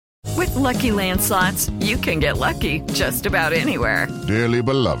With Lucky Land Slots, you can get lucky just about anywhere. Dearly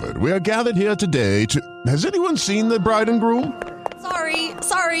beloved, we are gathered here today to... Has anyone seen the bride and groom?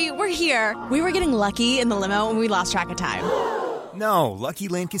 Sorry, we're here. We were getting lucky in the limo and we lost track of time. No, Lucky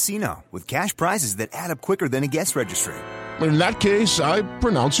Land Casino, with cash prizes that add up quicker than a guest registry. In that case, I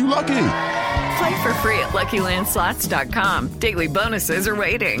pronounce you lucky. Play for free at LuckyLandSlots.com. Daily bonuses are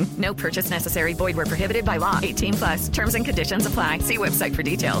waiting. No purchase necessary. Void where prohibited by law. 18+. Terms and conditions apply. See website for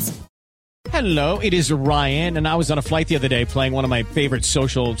details. Hello, it is Ryan, and I was on a flight the other day playing one of my favorite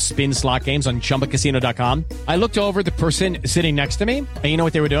social spin slot games on ChumbaCasino.com. I looked over at the person sitting next to me, and you know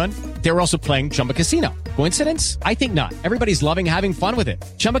what they were doing? They were also playing Chumba Casino. Coincidence? I think not. Everybody's loving having fun with it.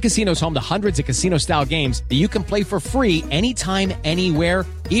 Chumba Casino is home to hundreds of casino-style games that you can play for free anytime, anywhere,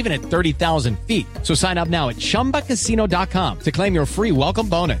 even at 30,000 feet. So sign up now at ChumbaCasino.com to claim your free welcome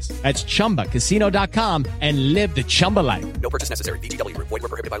bonus. That's ChumbaCasino.com and live the Chumba life. No purchase necessary. VGW. Void where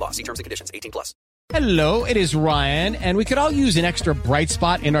prohibited by law. See terms and conditions. 18+. Hello, it is Ryan, and we could all use an extra bright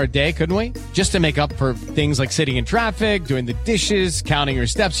spot in our day, couldn't we? Just to make up for things like sitting in traffic, doing the dishes, counting your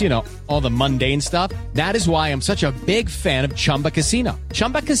steps, you know, all the mundane stuff. That is why I'm such a big fan of Chumba Casino.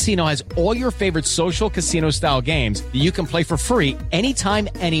 Chumba Casino has all your favorite social casino-style games that you can play for free anytime,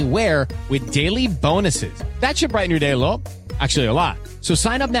 anywhere with daily bonuses. That should brighten your day a little. Actually, a lot. So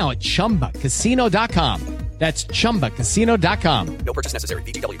sign up now at ChumbaCasino.com. That's ChumbaCasino.com. No purchase necessary.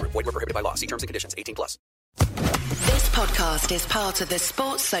 VGW. Void where prohibited by law. See terms and conditions. 18+. This podcast is part of the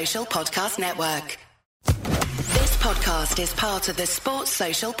Sports Social Podcast Network. This podcast is part of the Sports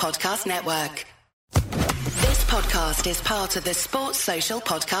Social Podcast Network. This podcast is part of the Sports Social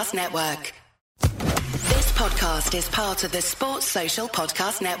Podcast Network. This podcast is part of the Sports Social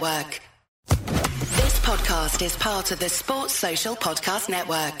Podcast Network. This podcast is part of the Sports Social Podcast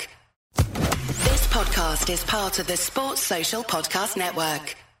Network. This podcast is part of the Sports Social Podcast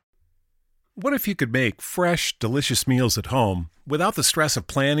Network. What if you could make fresh, delicious meals at home without the stress of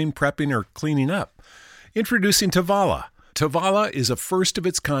planning, prepping, or cleaning up? Introducing Tavala. Tavala is a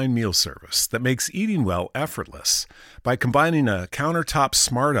first-of-its-kind meal service that makes eating well effortless. By combining a countertop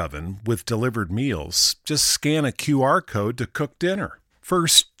smart oven with delivered meals, just scan a QR code to cook dinner.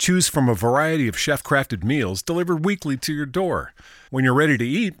 First, choose from a variety of chef-crafted meals delivered weekly to your door. When you're ready to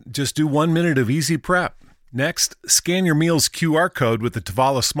eat, just do 1 minute of easy prep. Next, scan your meal's QR code with the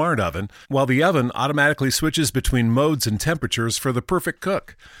Tavala Smart Oven, while the oven automatically switches between modes and temperatures for the perfect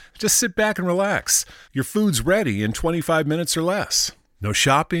cook. Just sit back and relax. Your food's ready in 25 minutes or less. No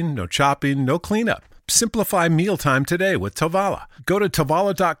shopping, no chopping, no cleanup. Simplify mealtime today with Tavala. Go to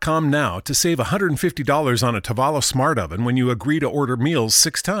Tavala.com now to save $150 on a Tavala Smart Oven when you agree to order meals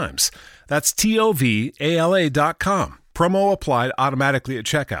 6 times. That's TOVALA.com. Promo applied automatically at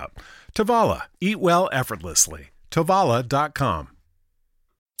checkout. Tavala. Eat well effortlessly. Tavala.com.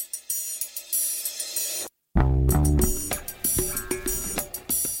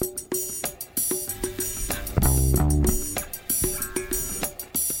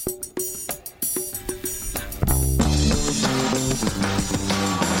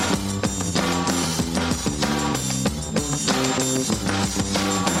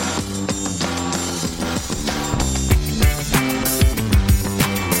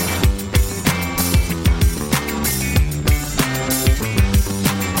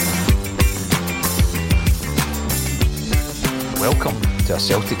 Welcome to A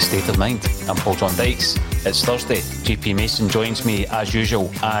Celtic State of Mind. I'm Paul John Dykes. It's Thursday. JP Mason joins me as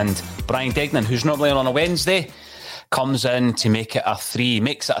usual, and Brian Degnan, who's normally on a Wednesday, comes in to make it a 3,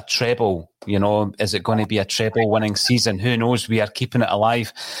 makes it a treble. You know, is it going to be a treble winning season? Who knows? We are keeping it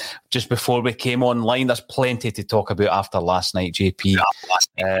alive. Just before we came online, there's plenty to talk about after last night, JP.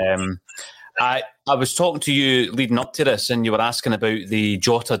 I was talking to you leading up to this, and you were asking about the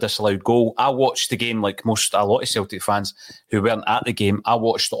Jota disallowed goal. I watched the game like a lot of Celtic fans who weren't at the game. I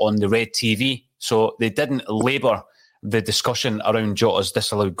watched it on the Red TV, so they didn't labour the discussion around Jota's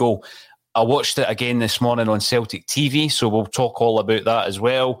disallowed goal. I watched it again this morning on Celtic TV, so we'll talk all about that as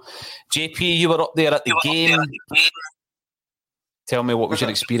well. JP, you were up there at the game. Tell me, what was your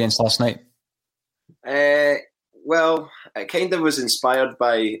experience last night? Well, it kind of was inspired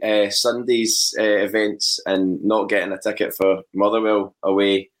by Sunday's events and not getting a ticket for Motherwell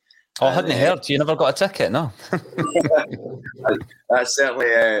away. Oh, I hadn't heard. You never got a ticket, no?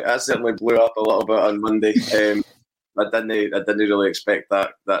 that certainly blew up a little bit on Monday. I didn't really expect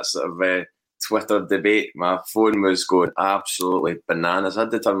that sort of Twitter debate. My phone was going absolutely bananas. I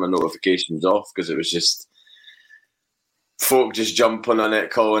had to turn my notifications off because it was just folk just jumping on it,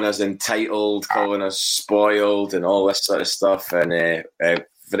 calling us entitled, calling us spoiled, and all this sort of stuff. And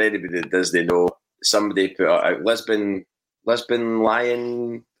for anybody that doesn't know, somebody put out Lisbon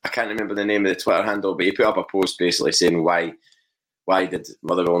Lion I can't remember the name of the Twitter handle, but he put up a post basically saying why did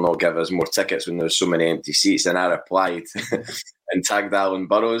Motherwell not give us more tickets when there was so many empty seats? And I replied and tagged Alan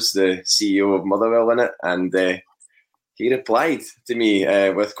Burrows, the CEO of Motherwell, in it, and he replied to me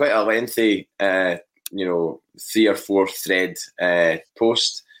with quite a lengthy, 3 or 4 thread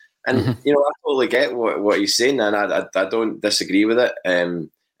post. And, I totally get what he's saying, and I don't disagree with it.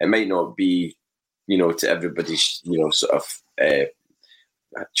 It might not be, to everybody's, sort of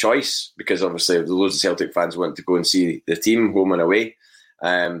choice, because obviously loads of Celtic fans want to go and see the team home and away.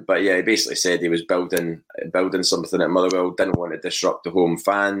 But yeah, he basically said he was building something at Motherwell, didn't want to disrupt the home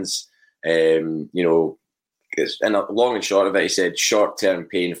fans. And long and short of it, he said short-term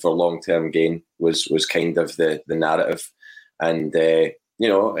pain for long-term gain was kind of the narrative. And it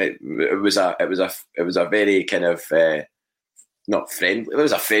was a very kind of not friendly. It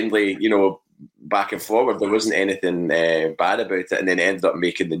was a friendly, back and forward. There wasn't anything bad about it, and then it ended up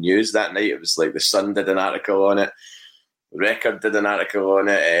making the news that night. It was like the Sun did an article on it, Record did an article on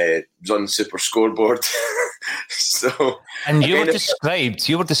it, it was on Super Scoreboard. And you were described,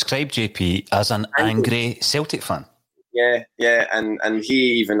 JP, as an angry Celtic fan. Yeah, and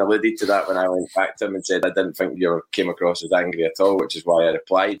he even alluded to that when I went back to him and said I didn't think you came across as angry at all, which is why I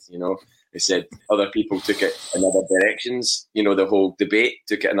replied. He said other people took it in other directions. The whole debate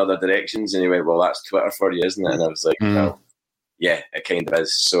took it in other directions, and he went, "Well, that's Twitter for you, isn't it?" And I was like, "Well, yeah, it kind of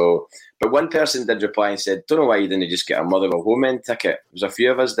is." So, but one person did reply and said, "Don't know why you didn't just get a Motherwell home end ticket." There was a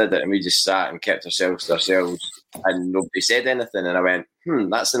few of us did it, and we just sat and kept ourselves to ourselves, and nobody said anything. And I went,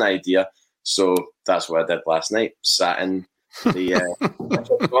 "That's an idea." So that's what I did last night. Sat in the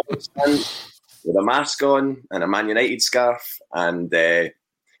stand with a mask on and a Man United scarf, and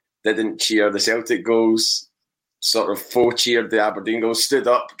didn't cheer the Celtic goals, sort of faux cheered the Aberdeen goals, stood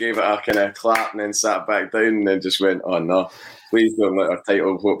up, gave it a kind of clap, and then sat back down, and then just went, "Oh no, please don't let our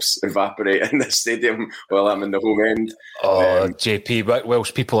title hopes evaporate in the stadium while I'm in the home end." JP,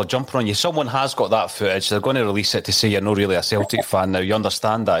 whilst people are jumping on you, someone has got that footage. They're going to release it to say you're not really a Celtic fan now. You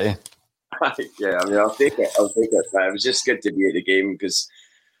understand that, eh? Yeah, I mean, I'll take it. But it was just good to be at the game because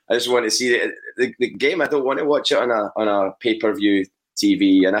I just want to see the game. I don't want to watch it on a pay-per-view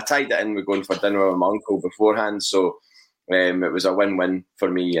TV, and I tied it in with going for dinner with my uncle beforehand, so it was a win-win for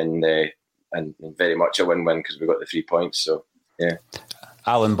me, and very much a win-win because we got the 3 points. So yeah.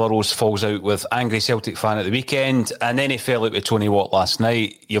 Alan Burrows falls out with angry Celtic fan at the weekend, and then he fell out with Tony Watt last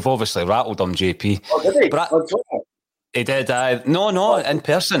night. You've obviously rattled him, JP. Oh, did he? He did. No, in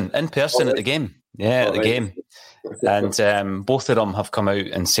person at the game. Yeah, at the game. And both of them have come out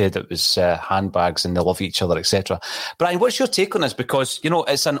and said it was handbags and they love each other, etc. Brian, what's your take on this? Because,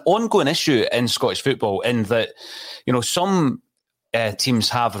 it's an ongoing issue in Scottish football in that, some teams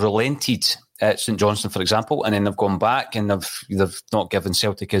have relented at St Johnstone, for example, and then they've gone back and they've not given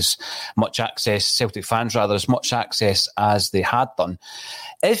Celtic Celtic fans as much access as they had done.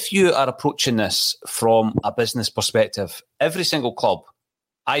 If you are approaching this from a business perspective, every single club,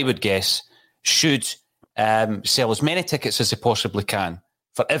 I would guess, should sell as many tickets as they possibly can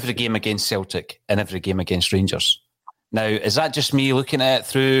for every game against Celtic and every game against Rangers. Now, is that just me looking at it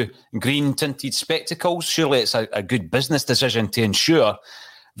through green-tinted spectacles? Surely it's a good business decision to ensure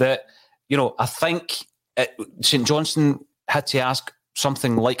that, I think St Johnstone had to ask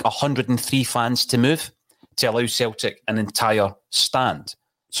something like 103 fans to move to allow Celtic an entire stand.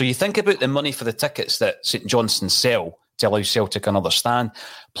 So you think about the money for the tickets that St Johnstone sell to allow Celtic another stand,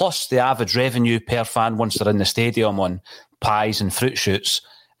 plus the average revenue per fan once they're in the stadium on pies and fruit shoots.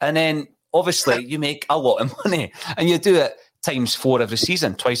 And then, obviously, you make a lot of money. And you do it times 4 every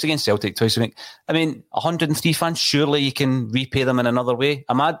season, twice against Celtic, twice a week. I mean, 103 fans, surely you can repay them in another way.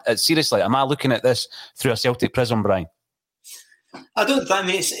 Am I looking at this through a Celtic prism, Brian? I don't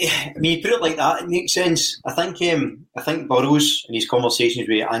think, you put it like that, it makes sense. I think Burrows, in his conversations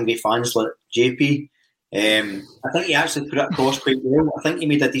with angry fans like JP, I think he actually put it across quite well. I think he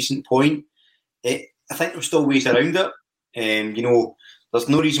made a decent point. I think there's still ways around it. There's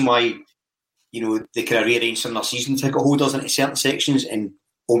no reason why, they could have rearranged some of their season ticket holders into certain sections and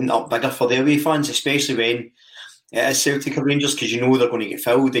open it up bigger for the away fans, especially when it is Celtic or Rangers, because they're going to get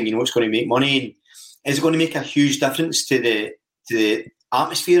filled and it's going to make money. And is it going to make a huge difference to the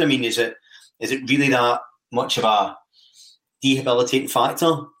atmosphere? I mean, is it really that much of a debilitating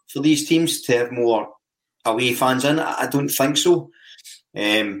factor for these teams to have more away fans in? I don't think so. But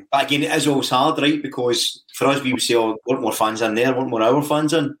again, it is always hard, right? Because for us, we would say, want more fans in there, want more our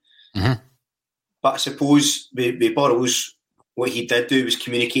fans in. Mm-hmm. But I suppose with Burrows, what he did do was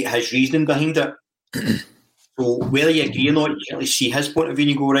communicate his reasoning behind it. So whether you agree or not, you can at least see his point of view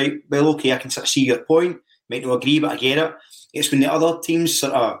and you go, right, well, okay, I can sort of see your point. Might not agree, but I get it. It's when the other teams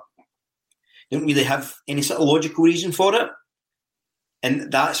sort of don't really have any sort of logical reason for it.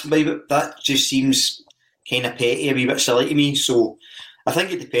 And that just seems kind of petty, a wee bit silly to me. So I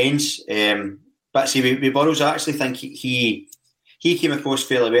think it depends. But see, with Burrows, I actually think he came across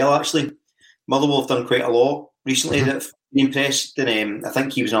fairly well, actually. Motherwell have done quite a lot recently that have been impressed. And I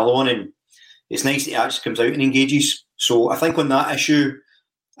think he was another one. And it's nice that he actually comes out and engages. So I think on that issue,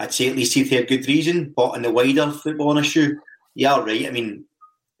 I'd say at least he'd had good reason. But on the wider footballing issue, yeah, right. I mean,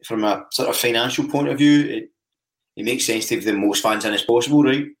 from a sort of financial point of view, it makes sense to have the most fans in as possible,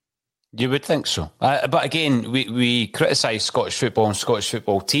 right? You would think so. But again, we criticise Scottish football and Scottish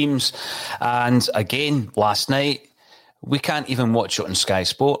football teams. And again, last night, we can't even watch it on Sky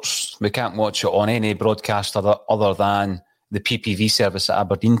Sports. We can't watch it on any broadcast other than the PPV service that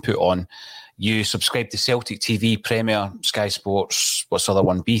Aberdeen put on. You subscribe to Celtic TV, Premier, Sky Sports, what's the other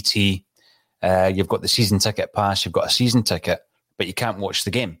one, BT. You've got the season ticket pass, you've got a season ticket, but you can't watch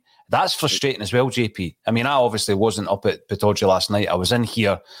the game. That's frustrating as well, JP. I mean, I obviously wasn't up at Pittodrie last night. I was in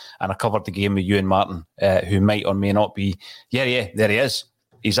here and I covered the game with you and Martin, who might or may not be. Yeah, there he is.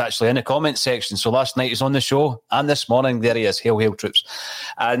 He's actually in the comments section. So last night he's on the show and this morning, there he is. Hail, hail, troops.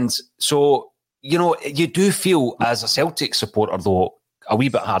 And so, you know, you do feel as a Celtic supporter, though, a wee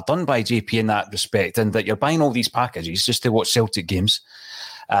bit hard done by JP in that respect, and that you're buying all these packages just to watch Celtic games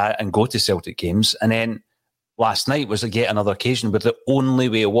and go to Celtic games. And then last night was yet another occasion where the only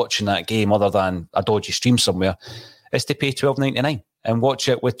way of watching that game, other than a dodgy stream somewhere, is to pay $12.99 and watch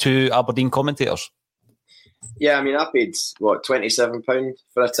it with two Aberdeen commentators. Yeah, I mean, I paid, £27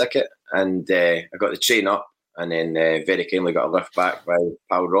 for a ticket, and I got the train up, and then very kindly got a lift back by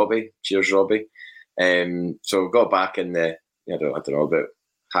pal Robbie. Cheers, Robbie. So got back in the, I don't know, about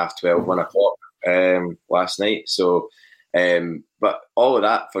 12:30, 1 o'clock last night. So, but all of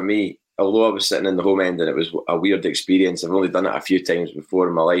that for me, although I was sitting in the home end and it was a weird experience, I've only done it a few times before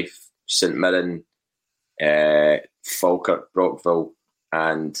in my life. St Mirren, Falkirk, Brockville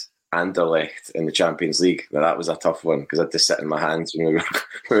and Anderlecht in the Champions League. Now, that was a tough one because I had to sit in my hands when we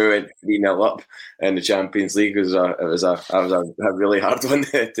went 3-0 up in the Champions League. It was a really hard one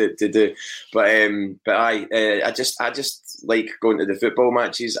to do. But I just like going to the football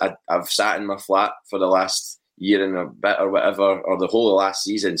matches. I've sat in my flat for the last year and a bit or whatever, or the whole of last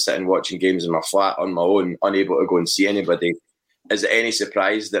season, sitting watching games in my flat on my own, unable to go and see anybody. Is it any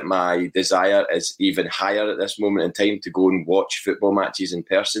surprise that my desire is even higher at this moment in time to go and watch football matches in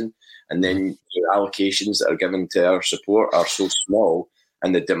person? And then the allocations that are given to our support are so small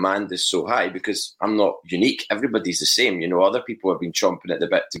and the demand is so high, because I'm not unique. Everybody's the same. You know, other people have been chomping at the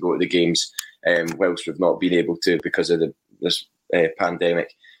bit to go to the games whilst we've not been able to because of this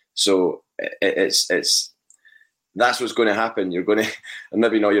pandemic. So it's that's what's going to happen. You're going to,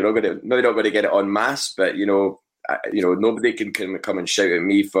 maybe not going to get it en masse, but nobody can come and shout at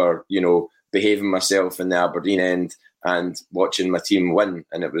me for behaving myself in the Aberdeen end and watching my team win.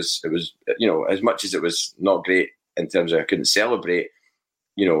 And it was as much as it was not great in terms of I couldn't celebrate.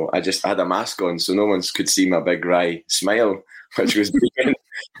 I just had a mask on, so no one could see my big wry smile, which was brilliant.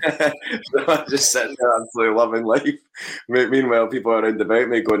 So I'm just sitting there absolutely loving life. Meanwhile, people around about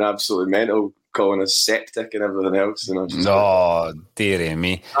me going absolutely mental, calling us septic and everything else. No, dearie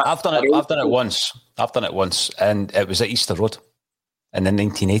me. I've done it once, and it was at Easter Road in the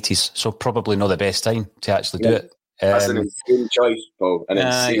 1980s. So probably not the best time to actually do it. That's an insane choice, Paul.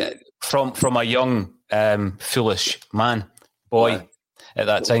 From a young, foolish boy at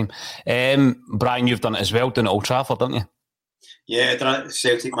that time. Brian, you've done it as well, doing it at Old Trafford, didn't you? Yeah, I done it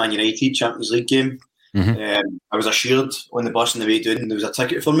Celtic Man United Champions League game. Mm-hmm. I was assured on the bus on the way down there was a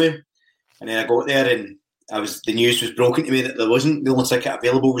ticket for me, and then I got there and the news was broken to me that there wasn't. The only ticket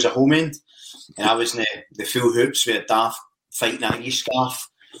available was a home end, and I was in the full hoops with a daft Fighting Irish scarf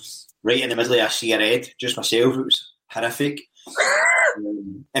right in the middle of a sea of red, just myself. It was horrific.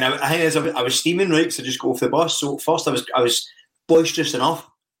 And I was steaming, right, so I just got off the bus. So first I was boisterous enough.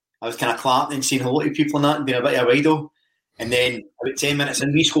 I was kind of clapping and saying hello to people and that and being a bit of a wido. And then about 10 minutes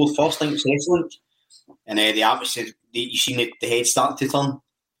in, we scored first. I think it was excellent. And the atmosphere, you seen the head starting to turn.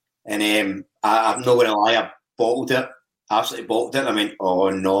 And I'm not going to lie, I bottled it. Absolutely bottled it. I went, oh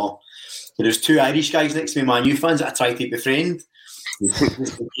no. There was two Irish guys next to me, Man U fans, that I tried to befriend.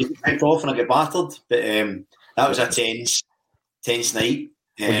 Picked off and I got battered. But that was a tense night.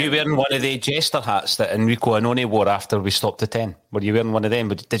 Were you wearing one of the jester hats that Enrico Annoni wore after we stopped at 10? Were you wearing one of them?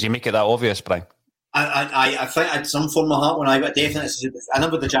 Did you make it that obvious, Brian? I think I had some formal hat when I got definitely. I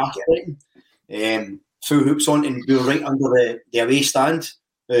remember the jacket right, full hoops on, and we were right under the away stand.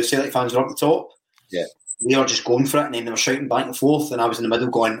 The Celtic fans were up the top. Yeah, they were just going for it, and then they were shouting back and forth, and I was in the middle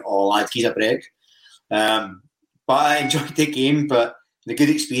going, "Oh, lad, he's a break." But But I enjoyed the game, but the good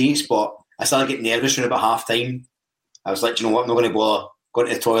experience. But I started getting nervous around about half time. I was like, do you know what? I'm not going to bother going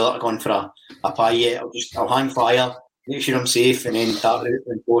to the toilet or going for a pie yet. I'll hang fire, make sure I'm safe, and then start it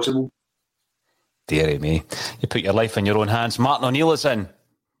when possible. Deary me. You put your life in your own hands. Martin O'Neill is in.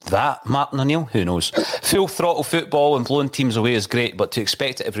 That Martin O'Neill? Who knows? Full throttle football and blowing teams away is great, but to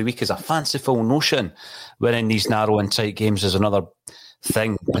expect it every week is a fanciful notion. Winning these narrow and tight games is another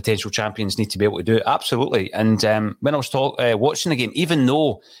thing potential champions need to be able to do. Absolutely. And when I was watching the game, even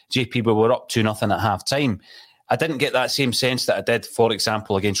though JP we were up 2-0 at half time, I didn't get that same sense that I did, for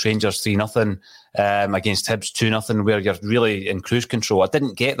example, against Rangers 3-0, against Hibs 2-0, where you're really in cruise control. I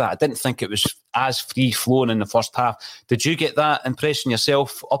didn't get that. I didn't think it was as free-flowing in the first half. Did you get that impression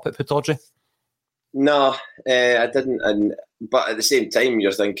yourself up at Pittodrie? No, I didn't. But at the same time,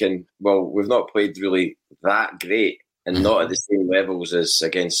 you're thinking, well, we've not played really that great and not at the same levels as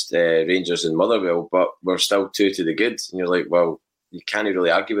against Rangers and Motherwell, but we're still 2 to the good. And you're like, well, you can't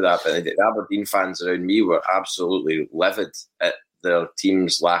really argue with that. But the Aberdeen fans around me were absolutely livid at their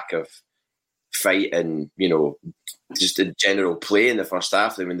team's lack of fight and, just in general play in the first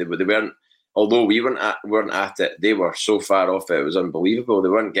half. I mean, they weren't, although we weren't at it, they were so far off it. It was unbelievable. They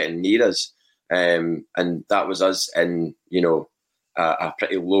weren't getting near us. And that was us in, a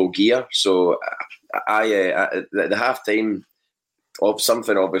pretty low gear. So the half time,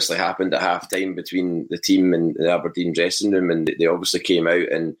 something obviously happened at half time between the team and the Aberdeen dressing room, and they obviously came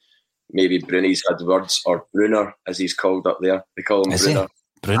out, and maybe Bruni's had words, or Brunner as he's called up there. They call him Brunner.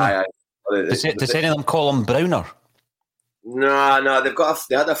 Brunner. Does any of them call him Browner? No,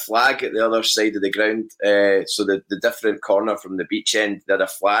 they had a flag at the other side of the ground. So the different corner from the beach end, they had a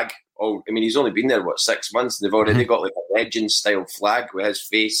flag. Oh, I mean, he's only been there 6 months, and they've already got like a legend style flag with his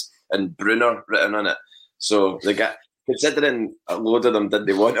face and Brunner written on it. So they got, considering a load of them did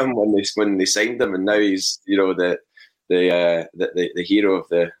they want him when they signed him, and now he's the hero of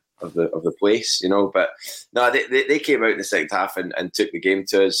the place, But no, they came out in the second half and took the game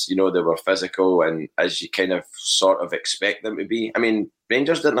to us. They were physical, and as you kind of sort of expect them to be. I mean,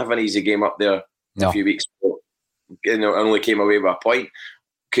 Rangers didn't have an easy game up there a few weeks ago. Only came away with a point.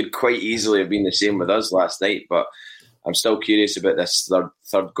 Could quite easily have been the same with us last night, but I'm still curious about this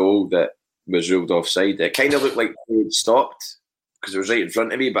third goal that was ruled offside. It kind of looked like it stopped because it was right in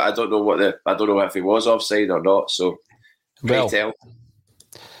front of me, but I don't know if he was offside or not. So, tell.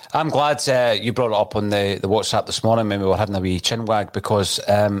 I'm glad you brought it up on the WhatsApp this morning when we were having a wee chinwag, because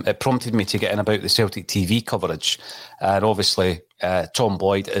it prompted me to get in about the Celtic TV coverage. And obviously, Tom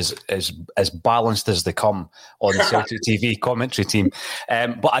Boyd is as balanced as they come on the Celtic TV commentary team.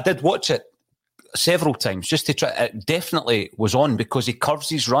 But I did watch it several times just to try. It definitely was on because he curves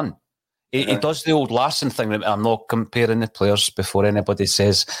his run. He does the old Larsson thing. I'm not comparing the players before anybody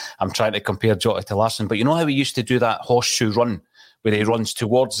says I'm trying to compare Jota to Larsson. But you know how he used to do that horseshoe run where he runs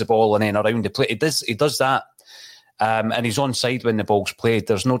towards the ball and then around the play? He does that. And he's onside when the ball's played.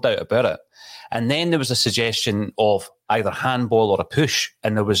 There's no doubt about it. And then there was a suggestion of either handball or a push,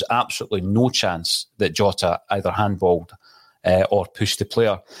 and there was absolutely no chance that Jota either handballed or pushed the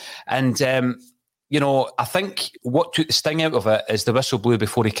player. And, I think what took the sting out of it is the whistle blew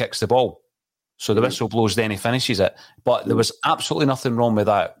before he kicks the ball. So the whistle blows, then he finishes it. But there was absolutely nothing wrong with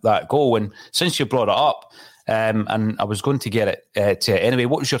that goal. And since you brought it up, and I was going to get it to it anyway,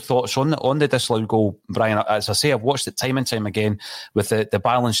 what was your thoughts on the disallowed goal, Brian? As I say, I've watched it time and time again with the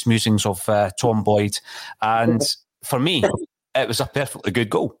balanced musings of Tom Boyd. And for me, it was a perfectly good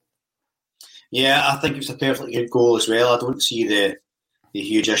goal. Yeah, I think it was a perfectly good goal as well. I don't see the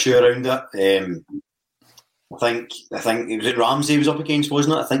huge issue around it. I think it was Ramsey was up against,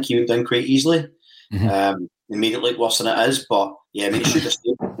 wasn't it? I think he went down quite easily. And made it look worse than it is. But yeah, it should have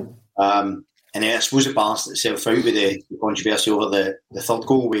stayed. And I suppose it balanced itself out with the controversy over the third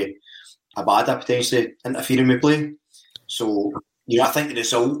goal with Abada potentially interfering with play. So, I think the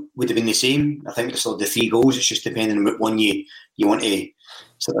result would have been the same. I think it's the 3 goals. It's just depending on what one you want to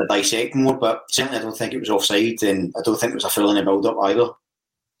sort of dissect more. But certainly I don't think it was offside, and I don't think it was a foul in the build-up either.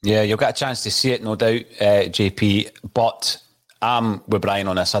 Yeah, you'll get a chance to see it, no doubt, JP. But I'm with Brian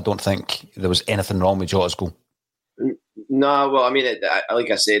on this. I don't think there was anything wrong with Jota's goal. No, well, I mean,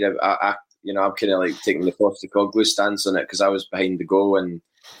 like I said, I'm kind of like taking the Postecoglou stance on it because I was behind the goal, and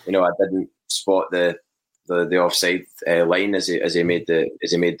I didn't spot the offside line as he made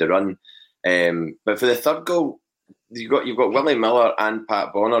the run. But for the third goal, you've got Willie Miller and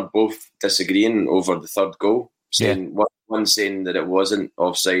Pat Bonner both disagreeing over the third goal, saying one saying that it wasn't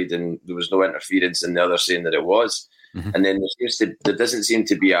offside and there was no interference, and the other saying that it was. And then there doesn't seem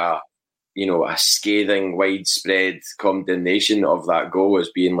to be a a scathing, widespread condemnation of that goal as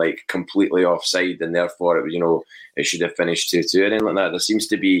being like completely offside, and therefore it should have finished 2-2 or anything like that. There seems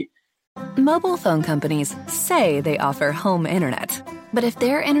to be. Mobile phone companies say they offer home internet. But if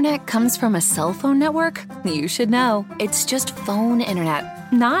their internet comes from a cell phone network, you should know. It's just phone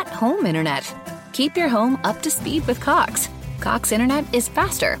internet, not home internet. Keep your home up to speed with Cox. Cox internet is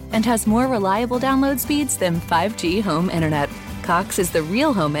faster and has more reliable download speeds than 5G home internet. Cox is the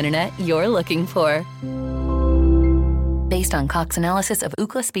real home internet you're looking for. Based on Cox analysis of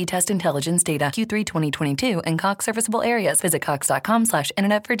Ookla speed test intelligence data Q3 2022 and Cox serviceable areas, visit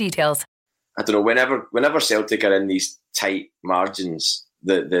cox.com/internet for details. I don't know. Whenever Celtic are in these tight margins,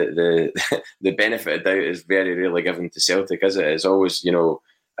 the benefit of doubt is very rarely given to Celtic, is it? It's always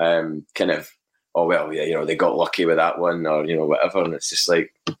kind of, oh well, yeah, they got lucky with that one, or whatever. And it's just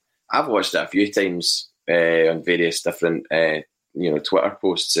like, I've watched it a few times on various different Twitter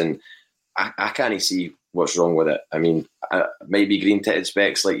posts, and I can't see what's wrong with it. I mean, maybe green-titted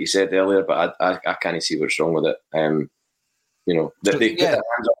specs, like you said earlier, but I can't see what's wrong with it.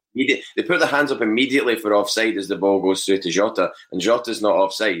 They put their hands up immediately for offside as the ball goes through to Jota, and Jota's not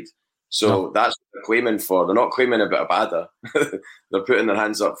offside. So that's what they're claiming for. They're not claiming about Abada. They're putting their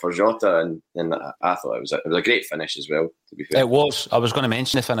hands up for Jota, and I thought it was a great finish as well, to be fair. It was. I was going to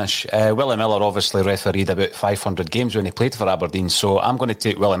mention the finish. Willie Miller obviously refereed about 500 games when he played for Aberdeen, so I'm going to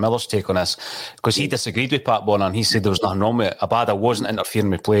take Willie Miller's take on this, because he disagreed with Pat Bonner and he said there was nothing wrong with it. Abada wasn't interfering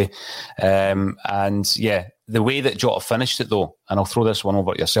with play. And yeah, the way that Jota finished it though, and I'll throw this one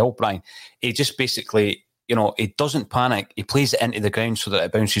over to yourself, Brian, he just basically... he doesn't panic. He plays it into the ground so that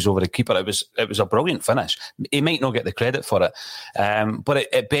it bounces over the keeper. It was a brilliant finish. He might not get the credit for it, but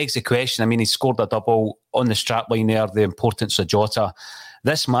it begs the question. I mean, he scored a double on the strapline there, the importance of Jota.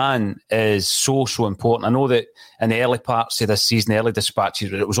 This man is so important. I know that in the early parts of this season, the early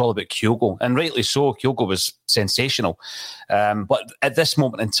dispatches, it was all about Kyogo, and rightly so. Kyogo was sensational. But at this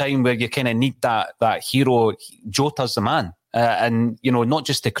moment in time where you kind of need that hero, Jota's the man. And, not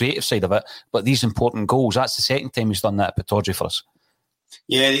just the creative side of it, but these important goals. That's the second time he's done that at Pittodrie for us.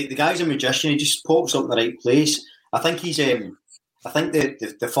 Yeah, the guy's a magician. He just pops up in the right place. I think he's. I think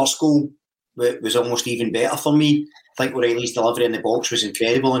the first goal was almost even better for me. I think O'Reilly's delivery in the box was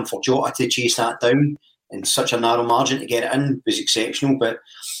incredible, and for Jota to chase that down in such a narrow margin to get it in was exceptional. But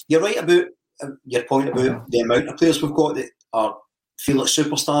you're right about your point about the amount of players we've got that feel like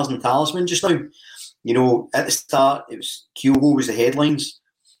superstars and talisman just now. At the start, it was Kyogo was the headlines.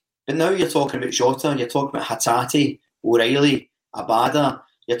 But now you're talking about Jota, you're talking about Hatate, O'Reilly, Abada,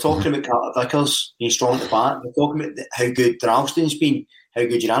 you're talking about Carter Vickers being strong at the back, you're talking about how good Dralston's been, how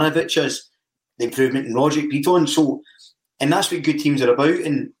good Juranovic is, the improvement in Rogic, Piton. So, and that's what good teams are about.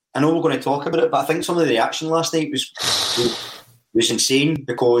 And I know we're going to talk about it, but I think some of the reaction last night was insane,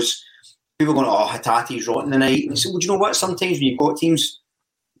 because people were going, Hatate's rotten tonight. And so, well, do you know what? Sometimes when you've got teams,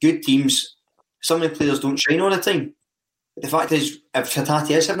 good teams, some of the players don't shine all the time. But the fact is, if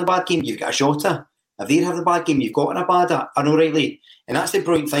Hatate is having a bad game, you've got a Jota. If they're having a bad game, you've got an Abada, an O'Reilly. And that's the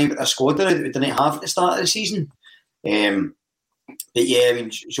brilliant thing about the squad now that we didn't have at the start of the season. But yeah, I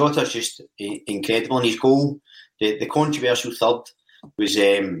mean, Jota's just incredible in his goal. The controversial third was,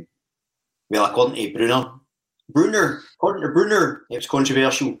 according to Brunner, it was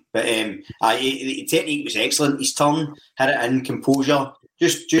controversial. But the technique was excellent. His turn, hit it in, composure.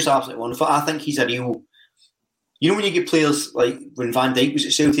 Just absolutely wonderful. I think he's a real... when you get players like when Van Dijk was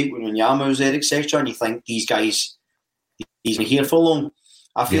at Celtic, when Wanyama was there, etc., and you think these guys, he's been here for long.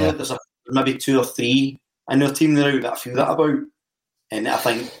 I feel like there's maybe 2 or 3 in their team now that I feel that about. And I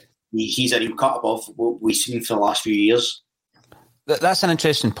think he's a real cut above what we've seen for the last few years. That's an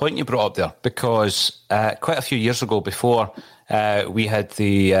interesting point you brought up there, because quite a few years ago, before we had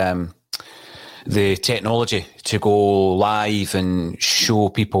the technology to go live and show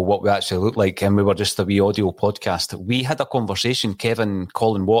people what we actually look like, and we were just a wee audio podcast, we had a conversation, Kevin,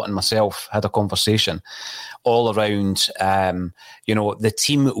 Colin Watt and myself had a conversation all around the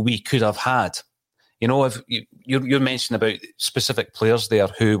team we could have had. If you're mentioning about specific players there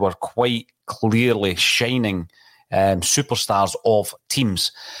who were quite clearly shining superstars of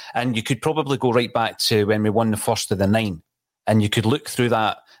teams, and you could probably go right back to when we won the first of the 9, and you could look through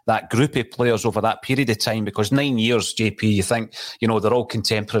that group of players over that period of time, because 9 years, JP, you think, they're all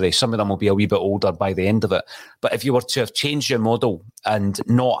contemporary. Some of them will be a wee bit older by the end of it. But if you were to have changed your model and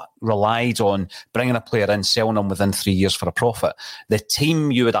not relied on bringing a player in, selling them within 3 years for a profit, the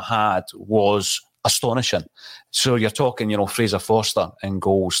team you would have had was astonishing. So you're talking, Fraser Forster in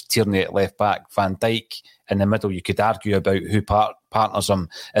goals, Tierney at left back, Van Dijk in the middle. You could argue about who partners him.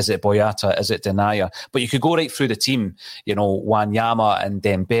 Is it Boyata? Is it Denayer? But you could go right through the team, Wanyama and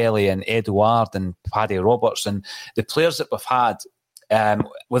Dembele and Edouard and Paddy Roberts, and the players that we've had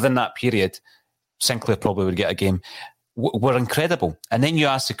within that period. Sinclair probably would get a game. Were incredible. And then you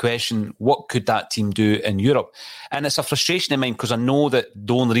ask the question, what could that team do in Europe? And it's a frustration of mine because I know that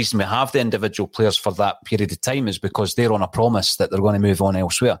the only reason we have the individual players for that period of time is because they're on a promise that they're going to move on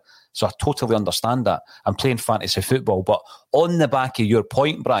elsewhere. So I totally understand that. I'm playing fantasy football. But on the back of your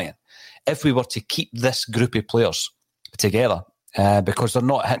point, Brian, if we were to keep this group of players together, because they're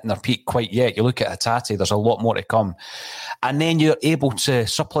not hitting their peak quite yet, you look at Hatate, there's a lot more to come. And then you're able to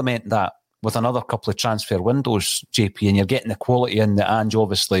supplement that with another couple of transfer windows, JP, and you're getting the quality in that Ange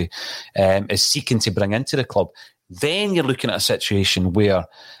obviously is seeking to bring into the club, then you're looking at a situation where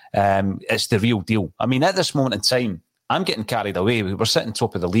it's the real deal. I mean, at this moment in time, I'm getting carried away. We're sitting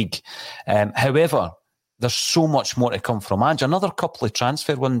top of the league. However, there's so much more to come from Ange. Another couple of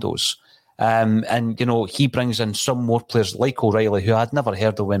transfer windows. And he brings in some more players like O'Reilly, who I'd never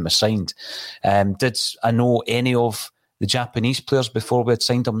heard of when we signed. Did I know any of the Japanese players before we had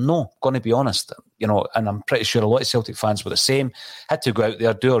signed them? No, going to be honest. And I'm pretty sure a lot of Celtic fans were the same. Had to go out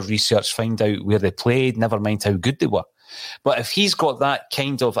there, do our research, find out where they played, never mind how good they were. But if he's got that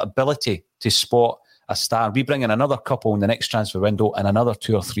kind of ability to spot a star, we bring in another couple in the next transfer window and another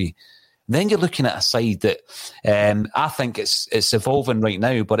 2 or 3. Then you're looking at a side that I think it's evolving right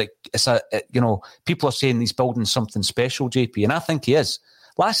now, but people are saying he's building something special, JP, and I think he is.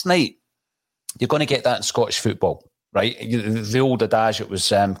 Last night, you're going to get that in Scottish football, right? The old adage, it was,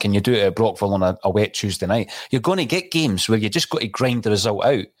 can you do it at Brockville on a wet Tuesday night? You're going to get games where you just got to grind the result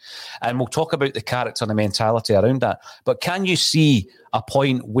out. And we'll talk about the character and the mentality around that. But can you see a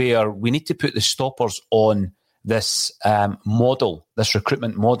point where we need to put the stoppers on this model, this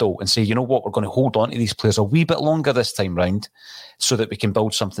recruitment model, and say, you know what, we're going to hold on to these players a wee bit longer this time round so that we can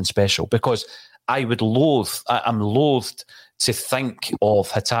build something special? Because I'm loathed to think of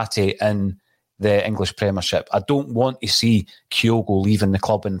Hatate in the English Premiership. I don't want to see Kyogo leaving the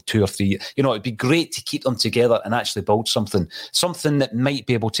club in 2 or 3. It'd be great to keep them together and actually build something that might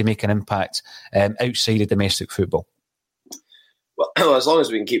be able to make an impact outside of domestic football. Well, as long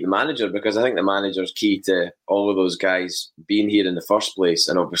as we can keep the manager, because I think the manager's key to all of those guys being here in the first place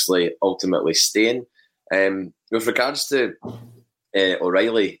and obviously ultimately staying. With regards to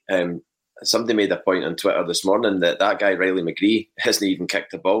O'Reilly, somebody made a point on Twitter this morning that guy, Riley McGree, hasn't even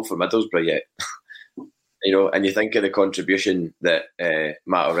kicked a ball for Middlesbrough yet. And you think of the contribution that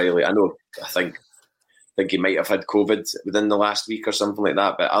Matt O'Reilly, I think he might have had COVID within the last week or something like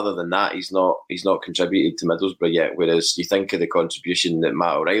that, but other than that, he's not contributed to Middlesbrough yet. Whereas you think of the contribution that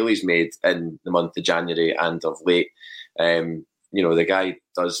Matt O'Reilly's made in the month of January and of late, the guy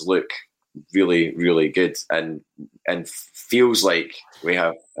does look really, really good and feels like we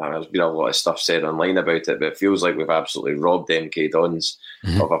have. There's been a lot of stuff said online about it, but it feels like we've absolutely robbed MK Dons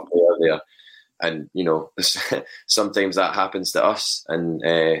of a player there. And, sometimes that happens to us. And,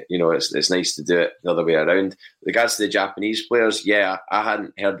 it's nice to do it the other way around. With regards to the Japanese players, I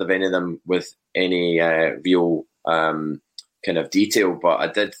hadn't heard of any of them with any real kind of detail. But I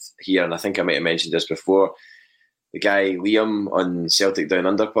did hear, and I think I might have mentioned this before, the guy Liam on Celtic Down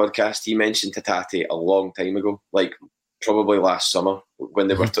Under podcast, he mentioned Hatate a long time ago, like probably last summer, when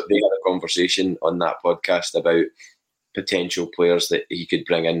they had a conversation on that podcast about potential players that he could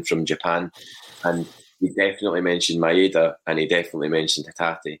bring in from Japan. And he definitely mentioned Maeda and he definitely mentioned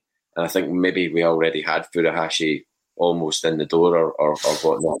Hatate. And I think maybe we already had Furuhashi almost in the door or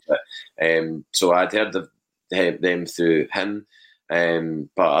whatnot. But, so I'd heard of them through him. But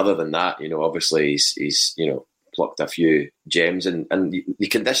other than that, obviously he's plucked a few gems. And the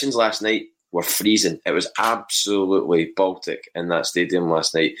conditions last night were freezing. It was absolutely Baltic in that stadium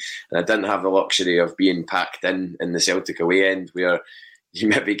last night. And I didn't have the luxury of being packed in the Celtic away end where you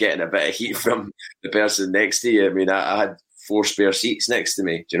may be getting a bit of heat from the person next to you. I mean, I had 4 spare seats next to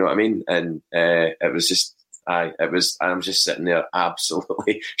me. Do you know what I mean? And it was just, I'm just sitting there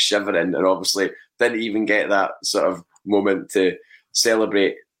absolutely shivering, and obviously didn't even get that sort of moment to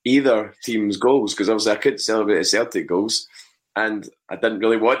celebrate either team's goals, because obviously I couldn't celebrate the Celtic goals, and I didn't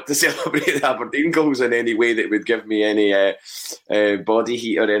really want to celebrate the Aberdeen goals in any way that would give me any body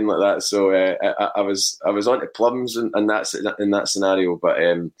heat or anything like that. So I was on to plums in that scenario. But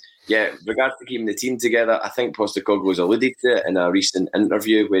regards to keeping the team together, I think Postecoglou's alluded to it in a recent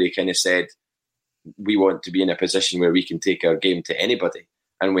interview where he kind of said, we want to be in a position where we can take our game to anybody.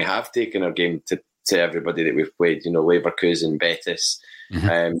 And we have taken our game to everybody that we've played, Leverkusen, Betis.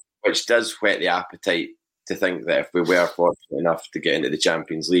 Mm-hmm. which does whet the appetite to think that if we were fortunate enough to get into the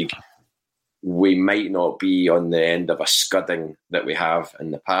Champions League, we might not be on the end of a scudding that we have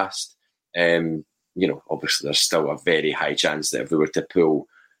in the past. Obviously there's still a very high chance that if we were to pull,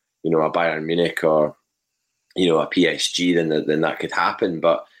 a Bayern Munich or, a PSG, then that could happen.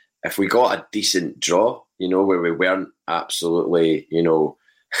 But if we got a decent draw, where we weren't absolutely,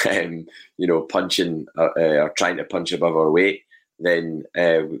 punching or trying to punch above our weight, then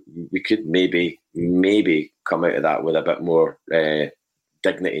we could maybe come out of that with a bit more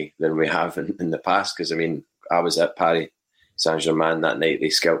dignity than we have in the past. Because, I was at Paris Saint-Germain that night. They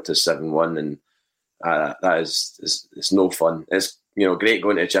scalped us 7-1, and that is it's no fun. It's great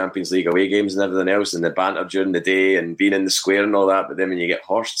going to Champions League away games and everything else, and the banter during the day and being in the square and all that. But then when you get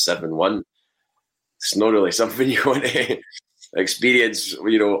horsed 7-1, it's not really something you want to experience,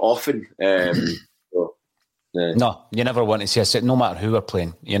 often. No, you never want to see no matter who we're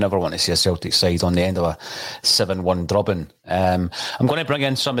playing, you never want to see a Celtic side on the end of a 7-1 drubbing. I'm going to bring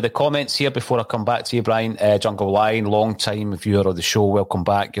in some of the comments here before I come back to you, Brian. Jungle Lion, long time viewer of the show, welcome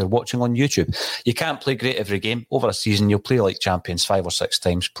back. You're watching on YouTube. You can't play great every game. Over a season, you'll play like champions 5 or 6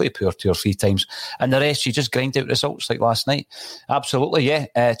 times, play poor 2 or 3 times, and the rest you just grind out results like last night. Absolutely,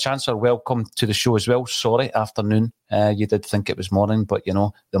 yeah. Chancellor, welcome to the show as well. Sorry, afternoon. You did think it was morning, but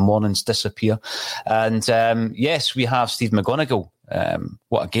the mornings disappear. And yes, we have Steve McGonigal.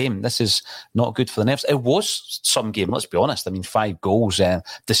 What a game. This is not good for the nerves. It was some game, let's be honest. 5 goals,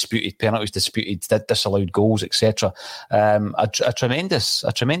 disputed penalties, disputed disallowed goals, etc. A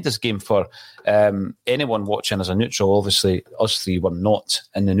tremendous game for anyone watching as a neutral. Obviously, us 3 were not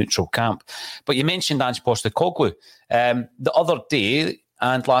in the neutral camp. But you mentioned Ange Postecoglou. The other day,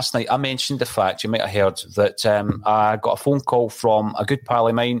 and last night, I mentioned the fact, you might have heard, that I got a phone call from a good pal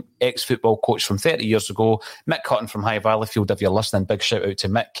of mine, ex-football coach from 30 years ago, Mick Hutton from High Valleyfield. If you're listening, big shout out to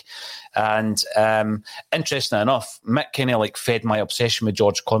Mick. And interestingly enough, Mick kind of fed my obsession with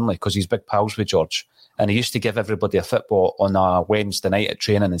George Connolly, because he's big pals with George. And he used to give everybody a football on a Wednesday night at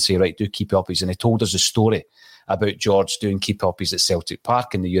training and say, right, do keep uppies. And he told us a story about George doing keep uppies at Celtic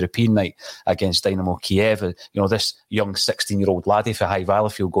Park in the European night against Dynamo Kiev. This young 16-year-old laddie for High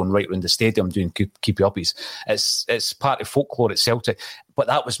Valleyfield going right round the stadium doing keep uppies. It's part of folklore at Celtic. But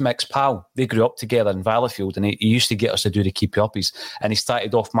that was Mick's pal. They grew up together in Valleyfield, and he used to get us to do the keep uppies. And he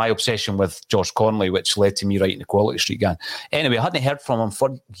started off my obsession with George Connolly, which led to me writing the Quality Street gang. Anyway, I hadn't heard from him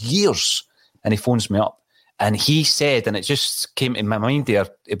for years. And he phones me up, and he said, and it just came in my mind there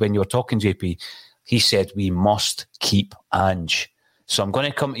when you were talking, JP, he said, we must keep Ange. So I'm going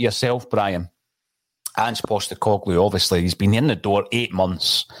to come to yourself, Brian. Ange Postecoglou, obviously, he's been in the door 8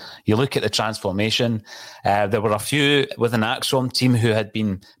 months. You look at the transformation. There were a few with an Axon team who had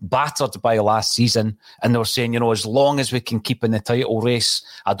been battered by last season, and they were saying, as long as we can keep in the title race,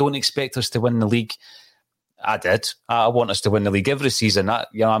 I don't expect us to win the league. I did. I want us to win the league every season.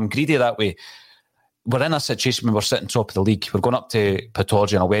 I'm greedy that way. We're in a situation where we're sitting top of the league. We're going up to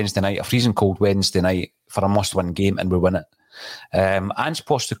Pittodrie on a Wednesday night, a freezing cold Wednesday night for a must-win game, and we win it. Ange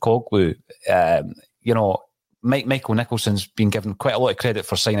Postecoglou, Michael Nicholson's been given quite a lot of credit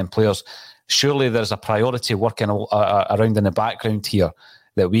for signing players. Surely there's a priority working around in the background here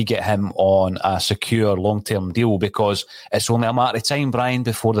that we get him on a secure long-term deal, because it's only a matter of time, Brian,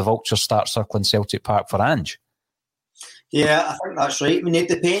 before the vultures start circling Celtic Park for Ange. Yeah, I think that's right. It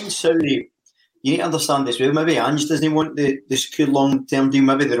depends how you need to understand this well. Maybe Ange doesn't want the secure long-term deal.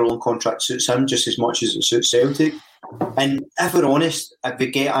 Maybe the rolling contract suits him just as much as it suits Celtic. And if we're honest, if we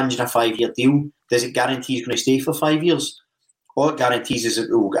get Ange in a 5-year deal, does it guarantee he's going to stay for 5 years? All it guarantees is that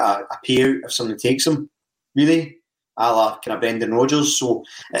we'll get a payout if someone takes him, really, a la kind of Brendan Rodgers. So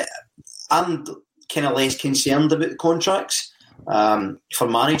I'm kind of less concerned about the contracts for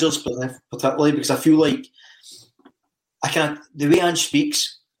managers, particularly because I feel like the way Ange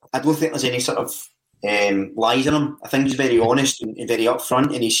speaks, I don't think there's any sort of lies in him. I think he's very honest and very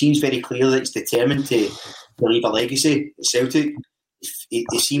upfront, and he seems very clear that he's determined to leave a legacy at Celtic.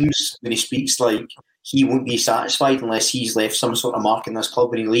 It seems when he speaks like he won't be satisfied unless he's left some sort of mark in this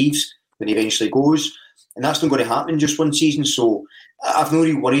club when he leaves, when he eventually goes. And that's not going to happen in just one season. So I've no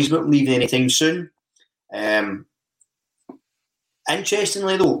real worries about him leaving anytime soon.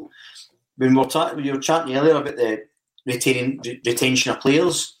 Interestingly, though, when we were chatting earlier about the retention of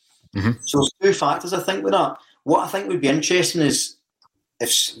players, so there's 2 factors I think with that. What I think would be interesting is,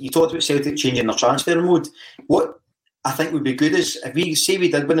 if you talked about Celtic changing their transfer mode, what I think would be good is, if we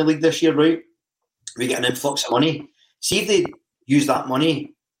did win the league this year, right, we get an influx of money. See if they use that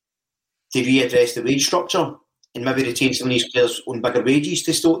money to readdress the wage structure and maybe retain some of these players on bigger wages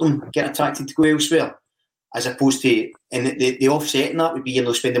to stop them getting attracted to go elsewhere. as opposed to, and the offset in that would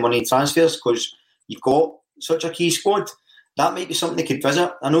be, spending money in transfers because you've got such a key squad. That might be something they could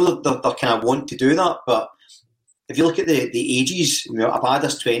visit. I know they're kind of want to do that, but if you look at the ages,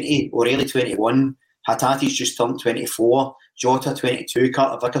 Abada's 20, O'Reilly 21, Hatati's just turned 24, Jota 22,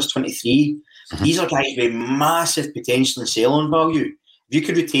 Carter Vickers 23. Mm-hmm. These are guys with massive potential and sell-on value. If you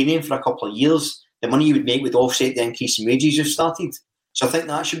could retain them for a couple of years, the money you would make would offset the increase in wages you've started. So I think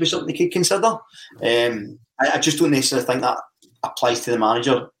that should be something they could consider. I just don't necessarily think that applies to the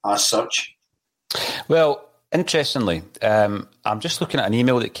manager as such. Well, interestingly, I'm just looking at an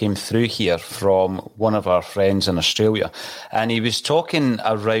email that came through here from one of our friends in Australia, and he was talking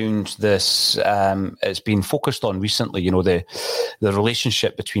around this. It's been focused on recently, the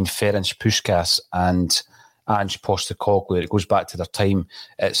relationship between Ferenc Puskás and Ange Postecoglou. It goes back to their time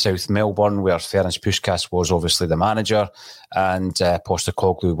at South Melbourne, where Ferenc Puskás was obviously the manager and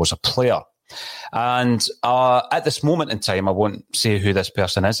Postecoglou was a player. And at this moment in time, I won't say who this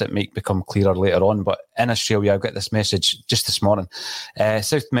person is. It might become clearer later on. But in Australia, I've got this message just this morning.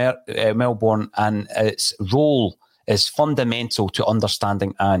 South Melbourne and its role is fundamental to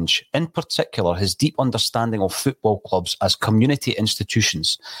understanding Ange. In particular, his deep understanding of football clubs as community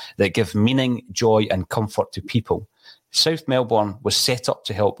institutions that give meaning, joy and comfort to people. South Melbourne was set up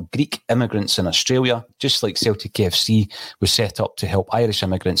to help Greek immigrants in Australia, just like Celtic FC was set up to help Irish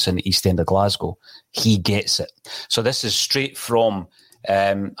immigrants in the East End of Glasgow. He gets it. So this is straight from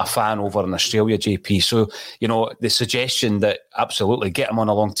a fan over in Australia, JP. So, the suggestion that absolutely get him on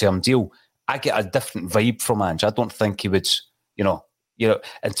a long-term deal, I get a different vibe from Ange. I don't think he would,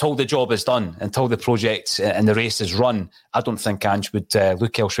 until the job is done, until the project and the race is run, I don't think Ange would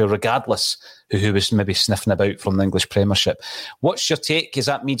look elsewhere, regardless who was maybe sniffing about from the English Premiership. What's your take? Is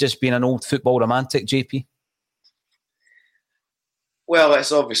that me just being an old football romantic, JP? Well,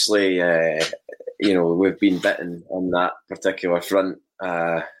 it's obviously, we've been bitten on that particular front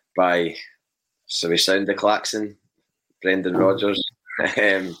by, so we sound the klaxon, Brendan Rodgers.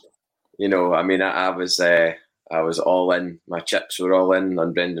 I was all in. My chips were all in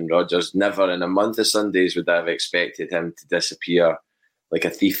on Brendan Rodgers. Never in a month of Sundays would I have expected him to disappear like a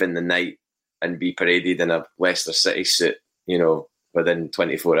thief in the night and be paraded in a Leicester City suit, within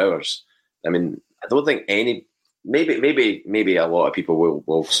 24 hours. I mean, I don't think maybe a lot of people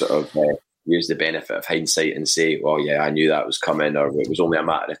will sort of use the benefit of hindsight and say, well, yeah, I knew that was coming, or it was only a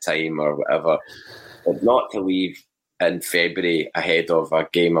matter of time or whatever. But not to leave in February ahead of a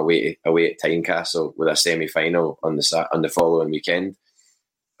game away at Tynecastle with a semi-final on the following weekend.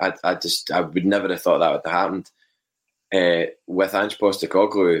 I would never have thought that would have happened. With Ange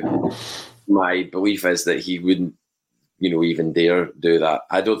Postecoglou, my belief is that he wouldn't, even dare do that.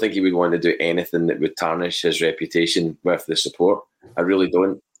 I don't think he would want to do anything that would tarnish his reputation with the support. I really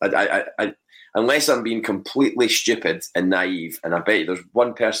don't. I unless I'm being completely stupid and naive, and I bet you there's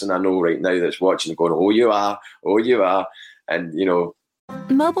one person I know right now that's watching going, oh, you are, and,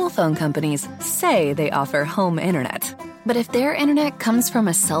 Mobile phone companies say they offer home internet. But if their internet comes from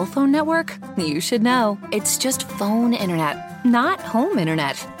a cell phone network, you should know. It's just phone internet, not home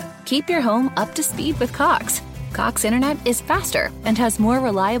internet. Keep your home up to speed with Cox. Cox internet is faster and has more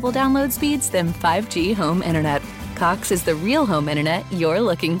reliable download speeds than 5G home internet. Cox is the real home internet you're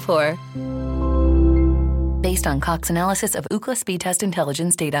looking for. Based on Cox analysis of Ookla speed test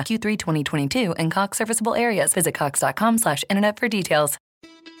intelligence data Q3 2022 and Cox serviceable areas, visit cox.com/internet for details.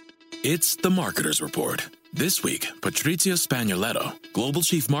 It's the Marketer's Report. This week, Patrizia Spagnoletto, Global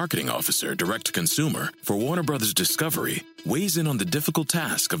Chief Marketing Officer, Direct-to-Consumer for Warner Brothers Discovery, weighs in on the difficult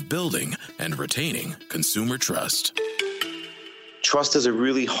task of building and retaining consumer trust. Trust is a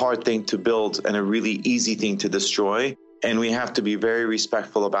really hard thing to build and a really easy thing to destroy, and we have to be very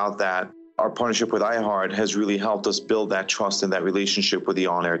respectful about that. Our partnership with iHeart has really helped us build that trust and that relationship with the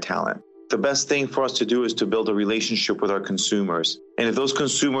on-air talent. The best thing for us to do is to build a relationship with our consumers. And if those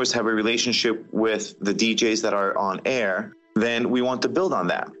consumers have a relationship with the DJs that are on air, then we want to build on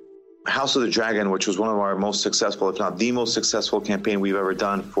that. House of the Dragon, which was one of our most successful, if not the most successful campaign we've ever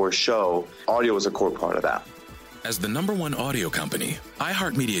done for a show, audio was a core part of that. As the #1 audio company,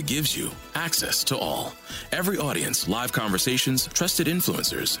 iHeartMedia gives you access to all. Every audience, live conversations, trusted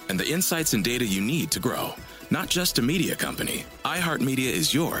influencers, and the insights and data you need to grow. Not just a media company, iHeartMedia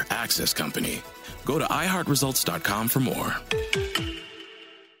is your access company. Go to iHeartResults.com for more.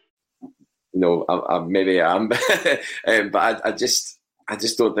 No, maybe I am, but I just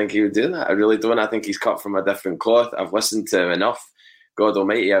don't think he would do that. I really don't. I think he's cut from a different cloth. I've listened to him enough. God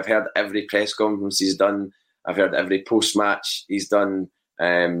almighty, I've heard every press conference he's done. I've heard every post-match he's done.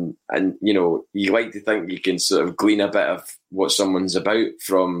 And, you like to think you can sort of glean a bit of what someone's about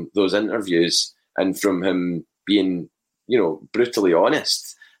from those interviews. and from him being, brutally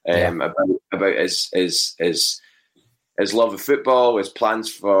honest about his love of football, his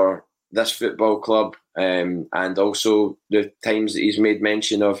plans for this football club, and also the times that he's made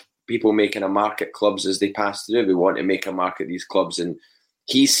mention of people making a mark at clubs as they pass through. We want to make a mark at these clubs, and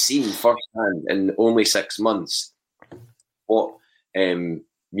he's seen firsthand in only 6 months what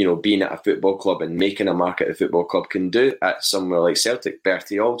being at a football club and making a mark at a football club can do at somewhere like Celtic.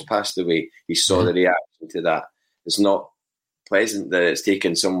 Bertie Auld passed away. He saw the reaction to that. It's not pleasant that it's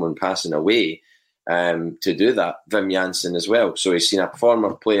taken someone passing away to do that. Wim Jansen as well. So he's seen a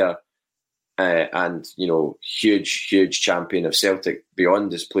former player and huge champion of Celtic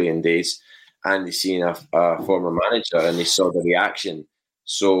beyond his playing days, and he's seen a former manager, and he saw the reaction.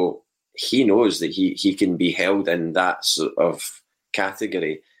 So he knows that he can be held in that sort of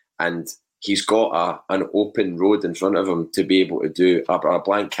category, and he's got an open road in front of him to be able to do a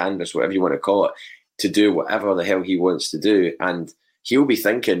blank canvas, whatever you want to call it, to do whatever the hell he wants to do. And he'll be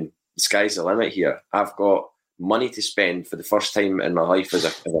thinking, the sky's the limit here. I've got money to spend for the first time in my life as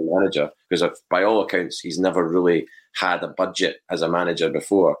a manager, because by all accounts he's never really had a budget as a manager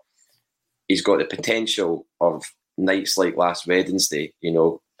before. He's got the potential of nights like last Wednesday,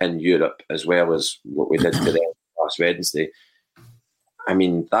 in Europe, as well as what we did to them last Wednesday. I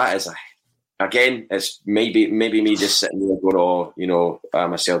mean, that is again, it's maybe me just sitting there going,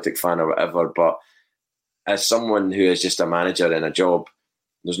 I'm a Celtic fan or whatever, but as someone who is just a manager in a job,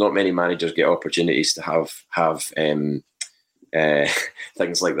 there's not many managers get opportunities to have things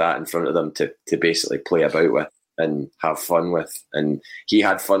like that in front of them to basically play about with and have fun with. And he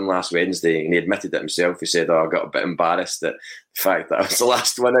had fun last Wednesday, and he admitted it himself. He said, I got a bit embarrassed at the fact that I was the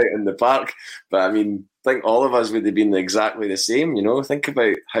last one out in the park. But I mean, I think all of us would have been exactly the same, Think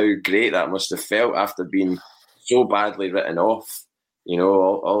about how great that must have felt after being so badly written off.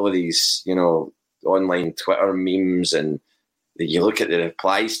 All of these, online Twitter memes, and you look at the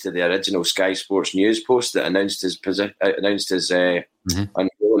replies to the original Sky Sports news post that announced his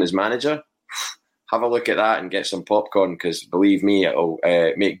unveiling as manager. Have a look at that and get some popcorn, because believe me, it'll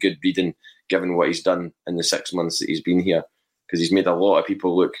make good reading given what he's done in the 6 months that he's been here, because he's made a lot of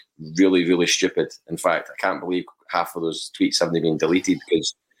people look really, really stupid. In fact, I can't believe half of those tweets haven't been deleted,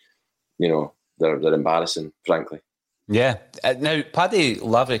 because, they're embarrassing, frankly. Yeah. Now, Paddy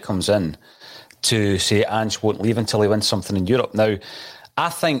Lavery comes in to say Ange won't leave until he wins something in Europe. Now, I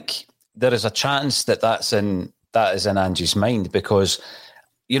think there is a chance that is in Ange's mind, because,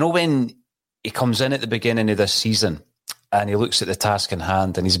 when he comes in at the beginning of this season and he looks at the task in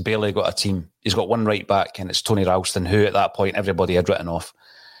hand, and he's barely got a team. He's got one right back, and it's Tony Ralston, who at that point everybody had written off.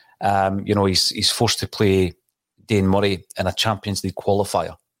 He's forced to play Dane Murray in a Champions League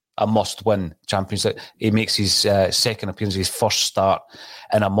qualifier, a must-win Champions League. He makes his second appearance, his first start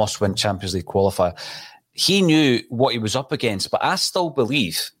in a must-win Champions League qualifier. He knew what he was up against, but I still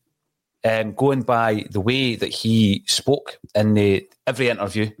believe, going by the way that he spoke in every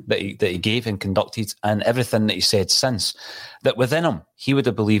interview that he gave and conducted, and everything that he said since, that within him, he would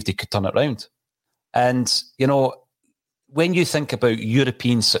have believed he could turn it around. And, when you think about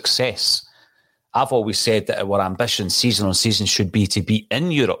European success, I've always said that our ambition season on season should be to be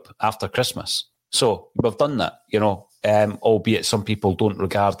in Europe after Christmas. So we've done that, albeit some people don't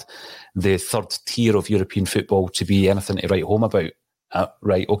regard the third tier of European football to be anything to write home about.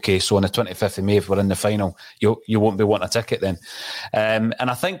 Right, okay, so on the 25th of May, if we're in the final, you won't be wanting a ticket then. And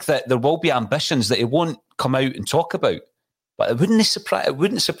I think that there will be ambitions that he won't come out and talk about. But it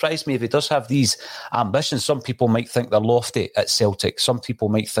wouldn't surprise me if he does have these ambitions. Some people might think they're lofty at Celtic. Some people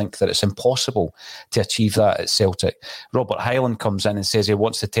might think that it's impossible to achieve that at Celtic. Robert Hyland comes in and says he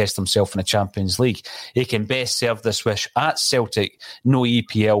wants to test himself in the Champions League. He can best serve this wish at Celtic. No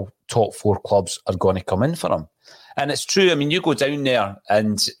EPL top four clubs are going to come in for him. And it's true. I mean, you go down there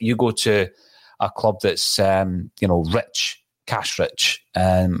and you go to a club that's, rich, cash rich,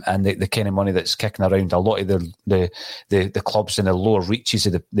 and the kind of money that's kicking around a lot of the clubs in the lower reaches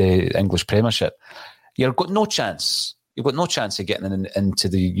of the English Premiership. You've got no chance. You've got no chance of getting into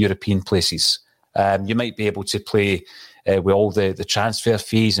the European places. You might be able to play with all the transfer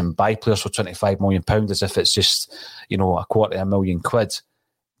fees and buy players for £25 million as if it's just, a £250,000.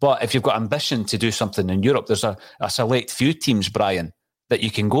 But if you've got ambition to do something in Europe, there's a select few teams, Brian, that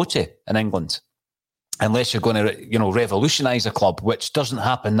you can go to in England, unless you're going to, revolutionise a club, which doesn't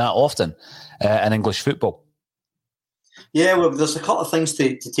happen that often in English football. Yeah, well, there's a couple of things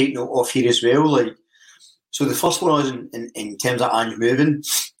to take note of here as well. So the first one was in terms of Ange moving.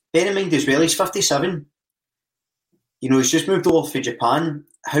 Bear in mind as well, he's 57. He's just moved over for Japan.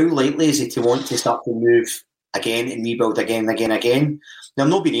 How likely is he to want to start to move again and rebuild again and again and again? Now, I'm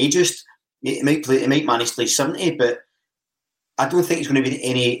not being ageist, He might manage to play 70, but I don't think he's going to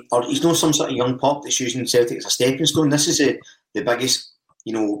be or he's not some sort of young pop that's using Celtic as a stepping stone. This is the biggest,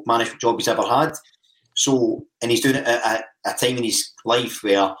 management job he's ever had. So, and he's doing it at a time in his life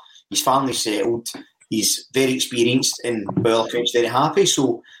where his family's settled, he's very experienced, and well, he's very happy.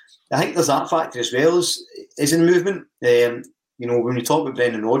 So, I think there's that factor as well as in the movement. When we talk about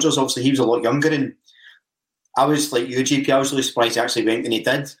Brendan Rodgers, obviously he was a lot younger, and I was like you, JP. I was really surprised he actually went when he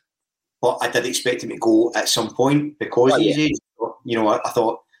did, but I did expect him to go at some point because he's age. I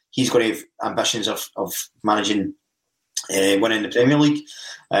thought he's going to have ambitions of managing, winning the Premier League.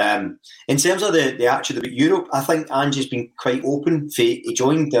 In terms of the attitude about Europe, I think Ange's been quite open. He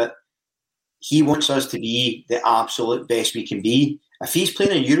joined that he wants us to be the absolute best we can be. If he's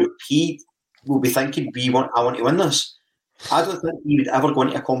playing in Europe, he will be thinking, I want to win this. I don't think he would ever go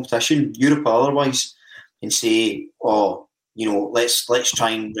into a competition, Europe or otherwise, and say, let's try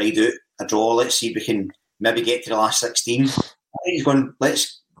and ride out a draw. Let's see if we can maybe get to the last 16. I think he's going,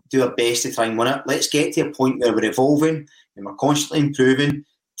 let's do our best to try and win it. Let's get to a point where we're evolving and we're constantly improving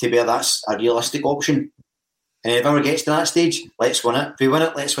to where that's a realistic option. And if it ever gets to that stage, let's win it. If we win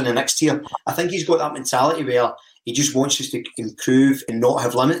it, let's win the next tier. I think he's got that mentality where he just wants us to improve and not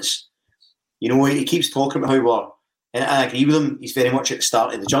have limits. He keeps talking about how and I agree with him, he's very much at the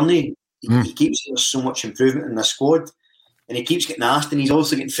start of the journey. He keeps getting so much improvement in the squad, and he keeps getting asked, and he's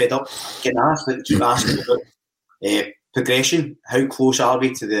also getting fed up getting asked, but keep asking about progression. How close are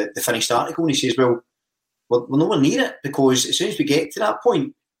we to the finished article? And he says, well, we're nowhere near it, because as soon as we get to that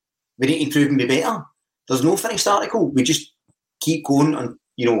point, we need to improve and be better. There's no finished article. We just keep going, and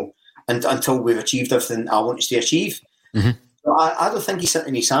until we've achieved everything I want us to achieve. Mm-hmm. So I don't think he's sitting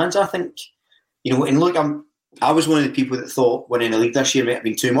in his hands. I think, and look, I was one of the people that thought winning the league this year might have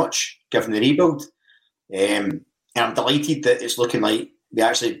been too much, given the rebuild. And I'm delighted that it's looking like we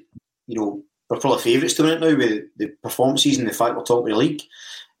actually, we're probably favourites to win it now with the performances and the fact we're top of the league.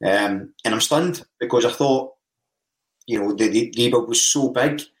 And I'm stunned because I thought, the rebuild was so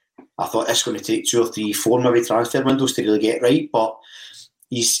big. I thought it's going to take 2 or 3, 4 maybe transfer windows to really get it right. But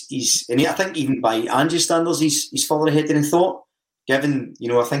and I think even by Ange's standards, he's further ahead than he thought. Given,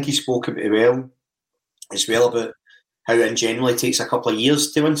 I think he spoke about it well as well about how in general it takes a couple of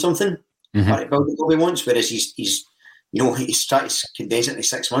years to win something. Mm-hmm. But build the club he wants, whereas he's trying to condense it into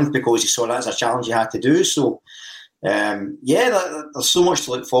 6 months because he saw that as a challenge he had to do. So, there's so much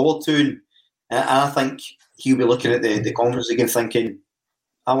to look forward to, and I think he'll be looking at the Conference League and thinking,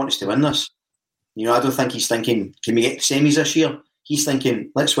 I want us to win this. I don't think he's thinking, can we get to semis this year? He's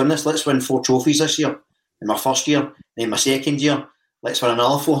thinking, let's win this. Let's win 4 trophies this year. In my first year, and in my second year, let's win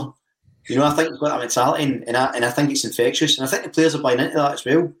another 4. I think he's got that mentality, and I think it's infectious, and I think the players are buying into that as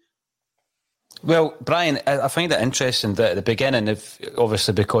well. Well, Brian, I find it interesting that at the beginning,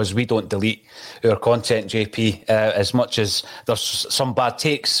 obviously because we don't delete our content, JP, as much as there's some bad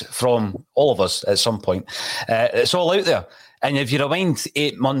takes from all of us at some point, it's all out there. And if you rewind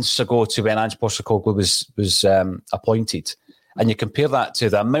 8 months ago to when Ange Postecoglou was appointed, and you compare that to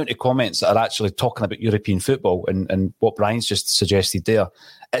the amount of comments that are actually talking about European football and what Brian's just suggested there,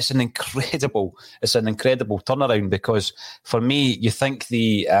 it's an incredible turnaround, because for me, you think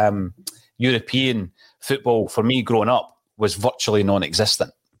the European football, for me growing up, was virtually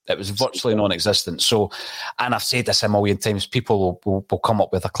non-existent. It was virtually non-existent. So, and I've said this a million times, people will come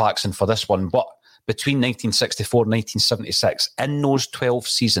up with a klaxon for this one, but between 1964 and 1976, in those 12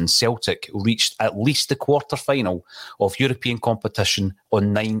 seasons, Celtic reached at least the quarter-final of European competition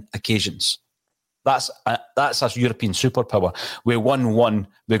on 9 occasions. That's a European superpower. We won 1,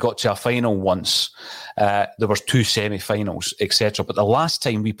 we got to a final once, there was 2 semi-finals, etc. But the last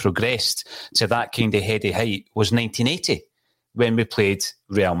time we progressed to that kind of heady height was 1980, when we played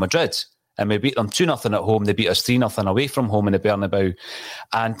Real Madrid. And we beat them 2-0 at home, they beat us 3-0 away from home in the Bernabeu.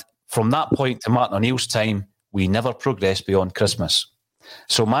 And from that point to Martin O'Neill's time, we never progressed beyond Christmas.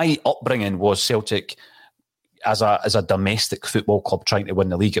 So my upbringing was Celtic as a domestic football club trying to win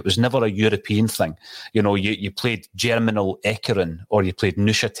the league. It was never a European thing. You played Germinal Ekeren or you played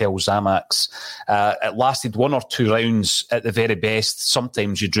Neuchâtel Xamax. It lasted 1 or 2 rounds at the very best.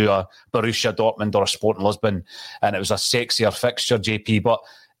 Sometimes you drew a Borussia Dortmund or a Sporting Lisbon and it was a sexier fixture, JP. But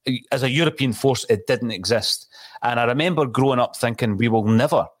as a European force, it didn't exist. And I remember growing up thinking we will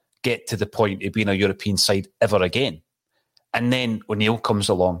never get to the point of being a European side ever again. And then O'Neill comes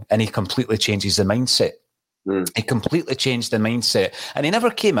along and he completely changes the mindset. He completely changed the mindset. And he never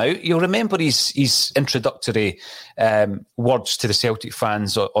came out. You'll remember his introductory words to the Celtic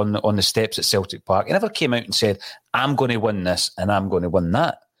fans on the steps at Celtic Park. He never came out and said, I'm going to win this and I'm going to win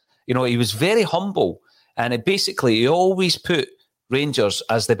that. He was very humble. And he always put Rangers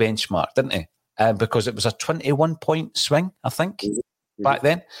as the benchmark, didn't he? Because it was a 21-point swing, I think, back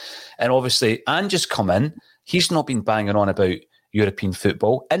then. And obviously, Ange's come in. He's not been banging on about European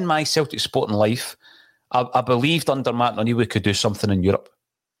football. In my Celtic sporting life, I believed under Martin O'Neill we could do something in Europe.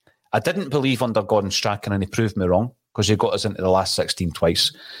 I didn't believe under Gordon Strachan, and he proved me wrong because he got us into the last 16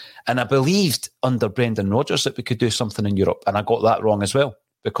 twice. And I believed under Brendan Rodgers that we could do something in Europe, and I got that wrong as well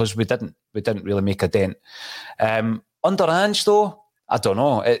because we didn't really make a dent. Under Ange, though, I don't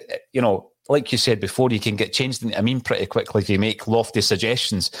know. Like you said before, you can get changed into a meme pretty quickly if you make lofty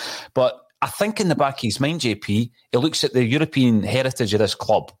suggestions. But I think in the back of his mind, JP, he looks at the European heritage of this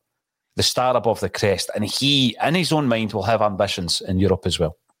club, the star above the crest, and he, in his own mind, will have ambitions in Europe as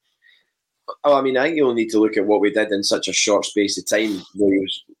well. Oh, I mean, I think you only need to look at what we did in such a short space of time. Where he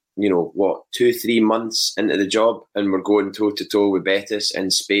was, 2-3 months into the job, and we're going toe-to-toe with Betis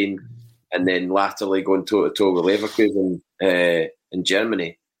in Spain, and then latterly going toe-to-toe with Leverkusen in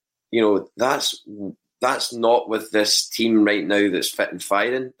Germany. That's not with this team right now that's fit and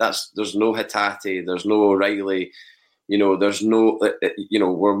firing. There's no Hatate, there's no O'Reilly, there's no,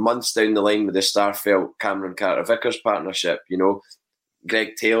 we're months down the line with the Starfelt Cameron Carter-Vickers partnership,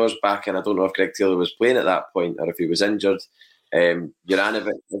 Greg Taylor's back, and I don't know if Greg Taylor was playing at that point or if he was injured.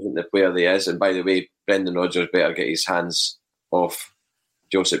 Juranovic isn't the player he is, and by the way, Brendan Rodgers better get his hands off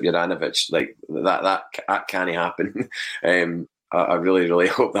Josip Juranovic. Like that can't happen. I really, really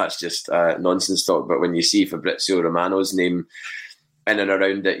hope that's just nonsense talk. But when you see Fabrizio Romano's name in and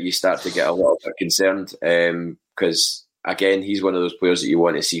around it, you start to get a little bit concerned because, again, he's one of those players that you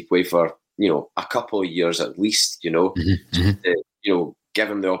want to see play for, a couple of years at least, give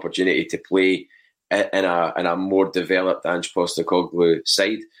him the opportunity to play in a more developed Ange Postecoglou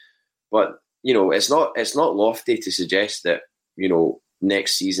side. But, it's not lofty to suggest that,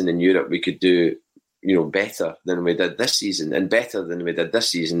 next season in Europe we could do better than we did this season. And better than we did this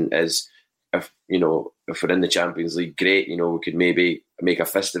season is if we're in the Champions League, great. We could maybe make a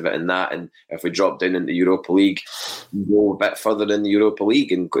fist of it in that. And if we drop down into the Europa League, go a bit further in the Europa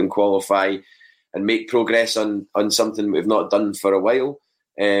League and qualify and make progress on something we've not done for a while.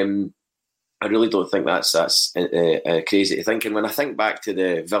 I really don't think that's crazy to think. And when I think back to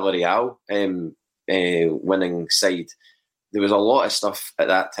the Villarreal winning side, there was a lot of stuff at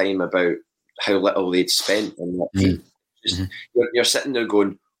that time about how little they'd spent on that team. You're sitting there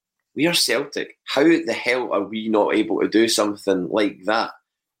going, we are Celtic. How the hell are we not able to do something like that?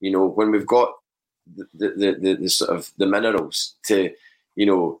 When we've got the sort of the minerals to,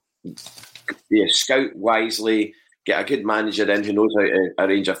 be a scout wisely, get a good manager in who knows how to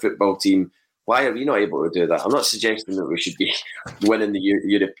arrange a football team. Why are we not able to do that? I'm not suggesting that we should be winning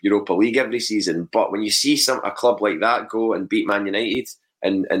the Europa League every season, but when you see a club like that go and beat Man United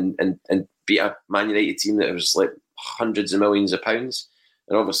and beat a Man United team that was like hundreds of millions of pounds,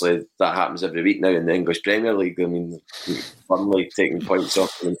 and obviously that happens every week now in the English Premier League. I mean, Burnley taking points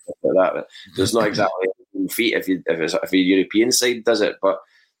off and stuff like that. But there's not exactly a feat if a European side does it, but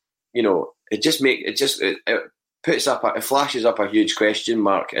it flashes up a huge question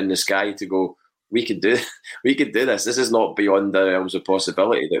mark in the sky to go, we could do this. This is not beyond the realms of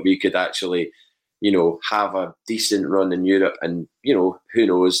possibility that we could actually, have a decent run in Europe and, who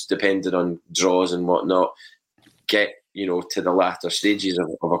knows, depending on draws and whatnot, get, to the latter stages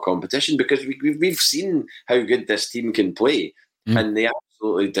of a competition, because we've seen how good this team can play, and they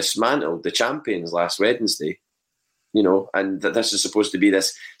absolutely dismantled the champions last Wednesday. And that this is supposed to be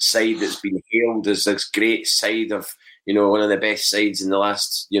this side that's been hailed as this great side of, one of the best sides in the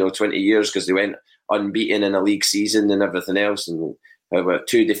last, 20 years because they went unbeaten in a league season and everything else, and about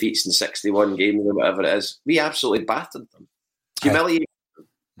 2 defeats in 61 games or whatever it is. We absolutely battered them, humiliated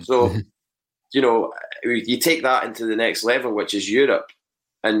them. So, you take that into the next level, which is Europe.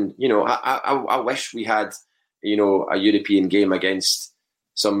 And, I wish we had, a European game against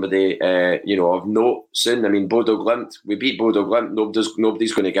somebody, of note soon. I mean, Bodo Glimt, we beat Bodo Glimt.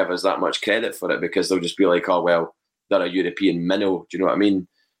 Nobody's going to give us that much credit for it because they'll just be like, oh, well, they're a European minnow. Do you know what I mean?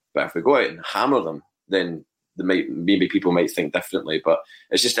 But if we go out and hammer them, then maybe people might think differently. But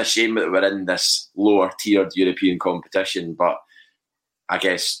it's just a shame that we're in this lower tiered European competition. But I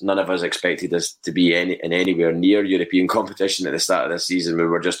guess none of us expected us to be in anywhere near European competition at the start of this season. We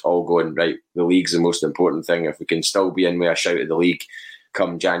were just all going, right, the league's the most important thing. If we can still be in with a shout at the league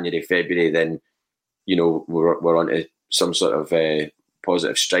come January, February, then, we're on to some sort of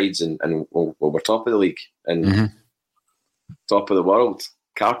positive strides and we're top of the league and top of the world.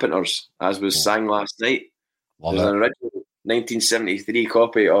 Carpenters, as was sang last night. There's an original 1973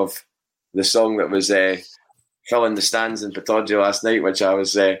 copy of the song that was filling the stands in Pittodrie last night, which I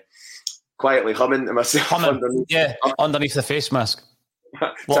was quietly humming to myself underneath the face mask.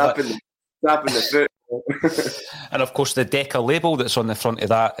 tapping the foot. And of course the Decca label that's on the front of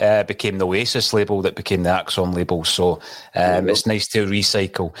that became the Oasis label that became the Axon label, so it's nice to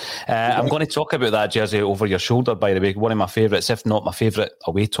recycle. I'm going to talk about that jersey over your shoulder, by the way, one of my favourites, if not my favourite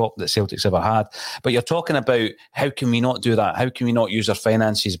away top that Celtic's ever had. But you're talking about how can we not do that, how can we not use our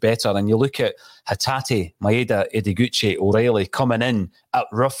finances better, and you look at Hatate, Maeda, Ediguchi, O'Reilly coming in at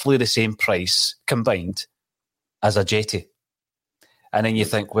roughly the same price combined as a Jetty. And then you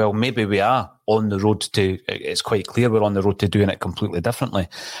think, well, maybe we are on the road to, it's quite clear we're on the road to doing it completely differently.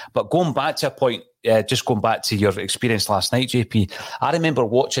 But going back to a point, just going back to your experience last night, JP, I remember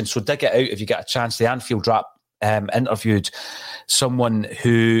watching, so dig it out if you get a chance, the Anfield Wrap interviewed someone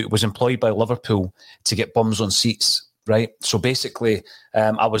who was employed by Liverpool to get bums on seats, right? So basically,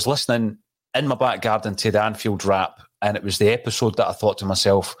 I was listening in my back garden to the Anfield Wrap, and it was the episode that I thought to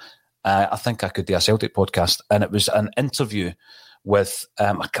myself, I think I could do a Celtic podcast. And it was an interview with,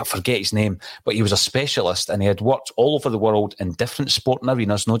 I can't forget his name, but he was a specialist and he had worked all over the world in different sporting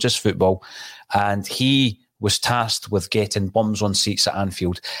arenas, not just football. And he was tasked with getting bums on seats at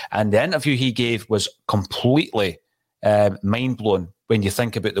Anfield. And the interview he gave was completely mind-blowing when you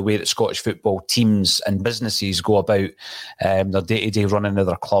think about the way that Scottish football teams and businesses go about their day-to-day running of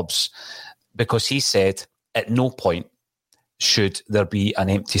their clubs. Because he said, at no point should there be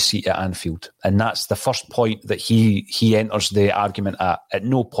an empty seat at Anfield. And that's the first point that he enters the argument at. At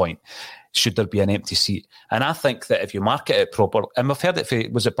no point should there be an empty seat. And I think that if you market it properly, and we've heard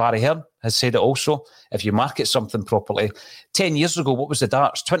it, was it Barry Hearn has said it also, if you market something properly, 10 years ago, what was the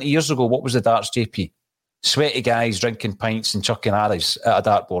darts? 20 years ago, what was the darts, JP? Sweaty guys drinking pints and chucking arrows at a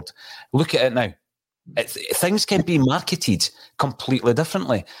dartboard. Look at it now. Things can be marketed completely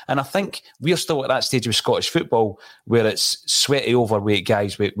differently. And I think we're still at that stage with Scottish football where it's sweaty, overweight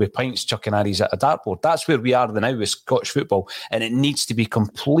guys with pints chucking arrows at a dartboard. That's where we are now with Scottish football, and it needs to be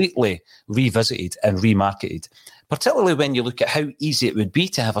completely revisited and remarketed, particularly when you look at how easy it would be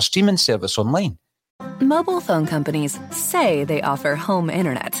to have a streaming service online. Mobile phone companies say they offer home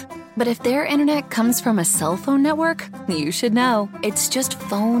internet. But if their internet comes from a cell phone network, you should know. It's just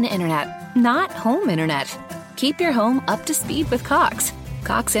phone internet, not home internet. Keep your home up to speed with Cox.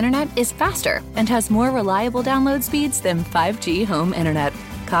 Cox internet is faster and has more reliable download speeds than 5G home internet.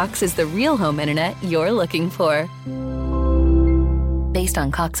 Cox is the real home internet you're looking for. Based on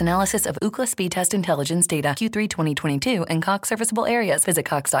Cox analysis of Ookla speed test intelligence data Q3 2022 and Cox serviceable areas, visit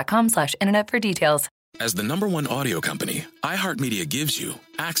cox.com/internet for details. As the #1 audio company, iHeartMedia gives you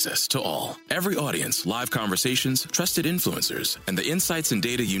access to all. Every audience, live conversations, trusted influencers, and the insights and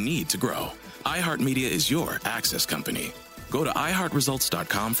data you need to grow. iHeartMedia is your access company. Go to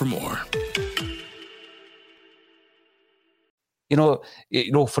iHeartResults.com for more. You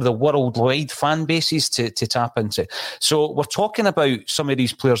know, for the worldwide fan bases to tap into. So we're talking about some of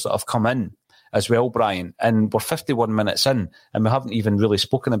these players that have come in as well, Brian, and we're 51 minutes in, and we haven't even really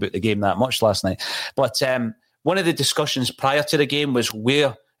spoken about the game that much last night. But one of the discussions prior to the game was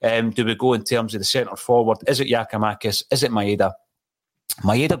where do we go in terms of the centre forward? Is it Giakoumakis? Is it Maeda?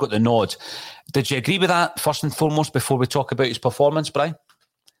 Maeda got the nod. Did you agree with that, first and foremost, before we talk about his performance, Brian?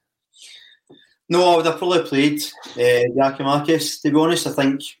 No, I would have probably played Giakoumakis. To be honest, I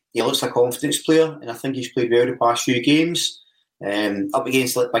think he looks a confidence player, and I think he's played well the past few games. Up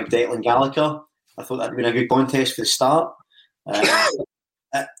against like Big Declan Gallagher, I thought that'd been a good contest for the start.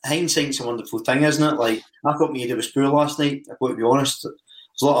 Hindsight's a wonderful thing, isn't it? Like, I thought Maeda was poor last night. I've got to be honest. There's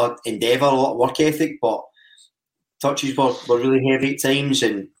a lot of endeavour, a lot of work ethic, but touches were really heavy at times,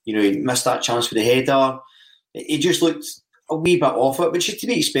 and he missed that chance for the header. He just looked a wee bit off it, which is to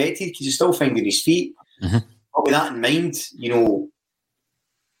be expected because he's still finding his feet. Mm-hmm. But with that in mind,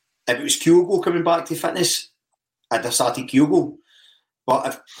 if it was Kyogo coming back to fitness, I'd have started Kyogo. But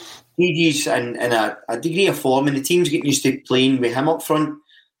if he's in a degree of form and the team's getting used to playing with him up front,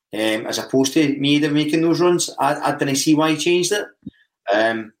 as opposed to Maeda making those runs, I didn't see why he changed it.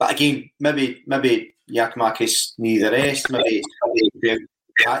 But again, maybe Giakoumakis needed the rest, maybe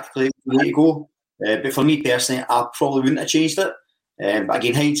tactically the way to go. But for me personally, I probably wouldn't have changed it. But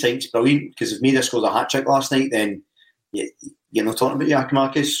again, hindsight's brilliant, because if Maeda scored a hat-trick last night, then you're not talking about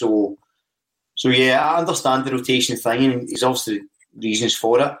Giakoumakis. So yeah, I understand the rotation thing, and there's obviously reasons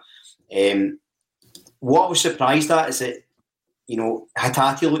for it. What I was surprised at is that,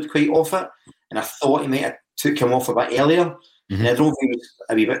 Hatate looked quite off it, and I thought he might have took him off a bit earlier. Mm-hmm. And I don't think he was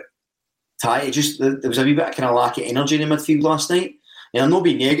a wee bit tired. There was a wee bit of kind of lack of energy in the midfield last night. And I'm not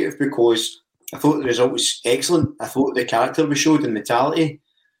being negative, because I thought the result was excellent. I thought the character we showed and mentality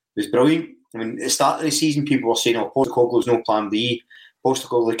was brilliant. I mean, at the start of the season, people were saying, Postecoglou's no plan B.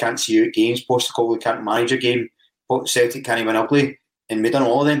 Postecoglou can't see you at games, Postecoglou can't manage a game, Celtic can't win ugly, and we done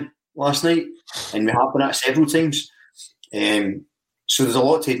all of them last night, and we have done it several times. So there's a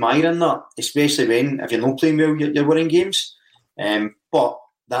lot to admire in that, especially when, if you're not playing well, you're winning games. But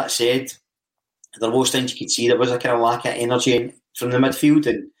that said, there was things you could see there was a kind of lack of energy from the midfield,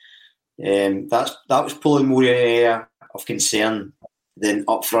 and that was probably more an area of concern than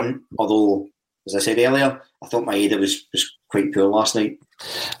up front. Although, as I said earlier, I thought Maeda was quite poor last night.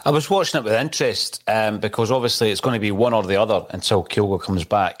 I was watching it with interest because obviously it's going to be one or the other until Kyogo comes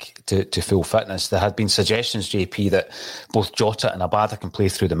back to full fitness. There had been suggestions, JP, that both Jota and Abada can play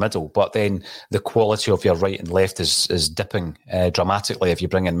through the middle, but then the quality of your right and left is dipping dramatically if you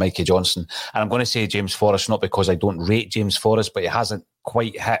bring in Mikey Johnson. And I'm going to say James Forrest, not because I don't rate James Forrest, but he hasn't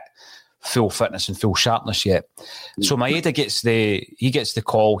quite hit full fitness and full sharpness yet. So Maeda gets the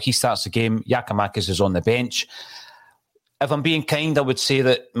call, he starts the game, Giakoumakis is on the bench. If I'm being kind, I would say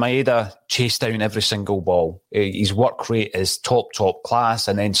that Maeda chased down every single ball. His work rate is top class,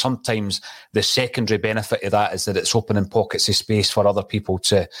 and then sometimes the secondary benefit of that is that it's opening pockets of space for other people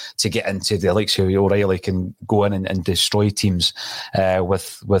to get into. The likes of O'Reilly can go in and destroy teams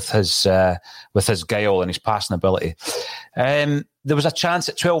with his guile and his passing ability. There was a chance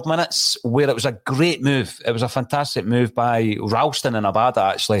at 12 minutes where it was a great move. It was a fantastic move by Ralston and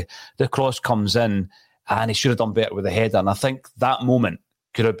Abada, actually. The cross comes in, and he should have done better with the header. And I think that moment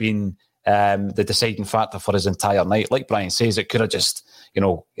could have been the deciding factor for his entire night. Like Brian says, it could have just,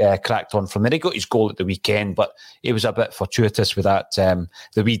 cracked on from there. He got his goal at the weekend, but it was a bit fortuitous with that,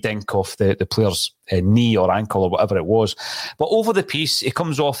 the wee dink off the player's knee or ankle or whatever it was. But over the piece, he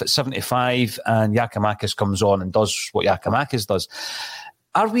comes off at 75 and Giakoumakis comes on and does what Giakoumakis does.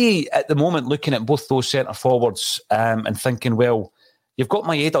 Are we, at the moment, looking at both those centre forwards and thinking, well, you've got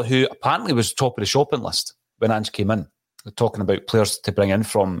Maeda, who apparently was top of the shopping list when Ange came in, talking about players to bring in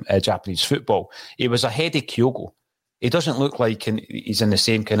from Japanese football. He was ahead of Kyogo. He doesn't look like he's in the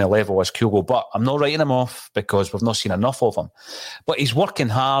same kind of level as Kyogo, but I'm not writing him off because we've not seen enough of him. But he's working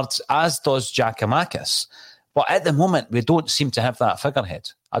hard, as does Giakoumakis. But at the moment, we don't seem to have that figurehead.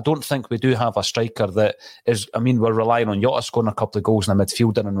 I don't think we do have a striker that is... we're relying on Jota scoring a couple of goals in the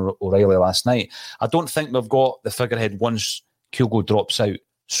midfield and O'Reilly last night. I don't think we've got the figurehead once Kyogo drops out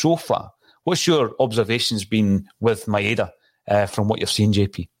so far. What's your observations been with Maeda from what you've seen,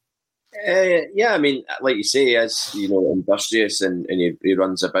 JP? Yeah, like you say, as industrious and he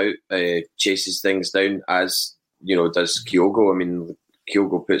runs about, chases things down, as does Kyogo.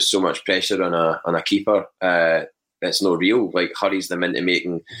 Kyogo puts so much pressure on a keeper. It's no real, like hurries them into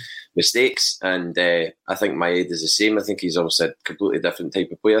making mistakes. And I think Maeda's the same. I think he's obviously a completely different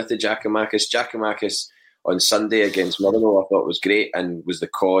type of player to Giakoumakis. Giakoumakis on Sunday against Murano, I thought was great and was the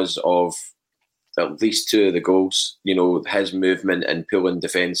cause of at least two of the goals. His movement and pulling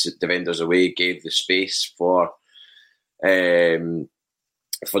defenders away gave the space for the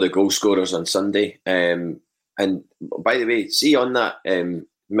goal scorers on Sunday. And by the way, see on that,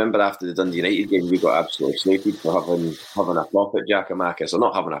 remember after the Dundee United game, we got absolutely slated for having a pop at Giakoumakis, or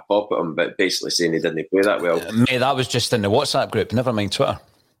not having a pop at him, but basically saying he didn't play that well. Mate, that was just in the WhatsApp group, never mind Twitter.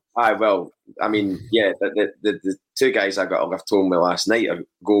 The two guys I've told me last night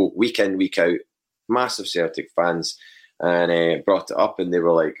go week in, week out, massive Celtic fans, and brought it up, and they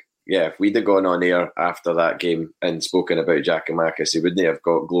were like, yeah, if we'd have gone on air after that game and spoken about Giakoumakis, he wouldn't have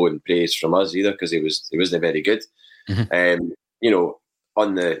got glowing praise from us either, because he wasn't very good. Mm-hmm.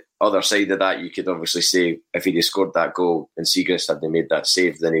 On the other side of that, you could obviously say if he'd have scored that goal and Siegrist hadn't made that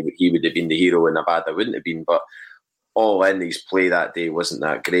save, then he would have been the hero and Abada wouldn't have been. But all in, his play that day wasn't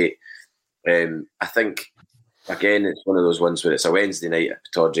that great. I think, again, it's one of those ones where it's a Wednesday night at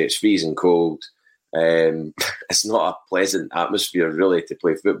Pittodrie, it's freezing cold. It's not a pleasant atmosphere, really, to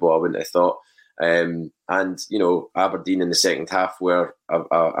play football, I wouldn't have thought. And, Aberdeen in the second half were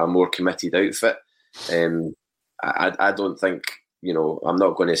a more committed outfit. I don't think, I'm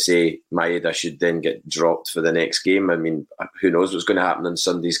not going to say Maeda should then get dropped for the next game. Who knows what's going to happen in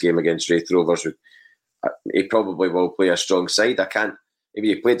Sunday's game against Wraith Rovers. He probably will play a strong side. Maybe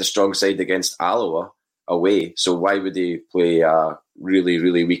he played the strong side against Alloa away, so why would he play a really,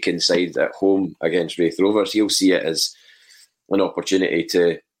 really weakened side at home against Wraith Rovers? He'll see it as an opportunity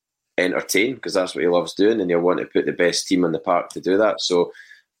to entertain, because that's what he loves doing, and he'll want to put the best team on the park to do that. So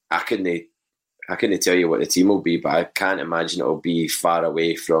I couldn't tell you what the team will be, but I can't imagine it'll be far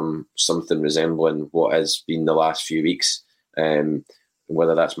away from something resembling what has been the last few weeks.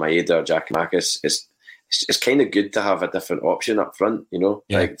 Whether that's Maeda or Giakoumakis, it's kind of good to have a different option up front, we've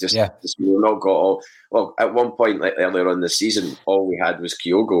not got all... Well, at one point, like earlier on this season, all we had was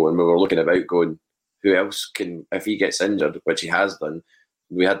Kyogo, and we were looking about going, who else can, if he gets injured, which he has done,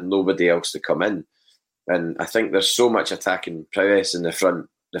 we had nobody else to come in. And I think there's so much attacking prowess in the front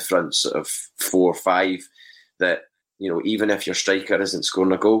sort of 4 or 5 that, you know, even if your striker isn't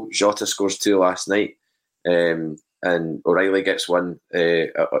scoring a goal, Jota scores 2 last night, and O'Reilly gets one,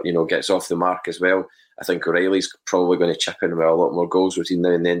 gets off the mark as well. I think O'Reilly's probably going to chip in with a lot more goals between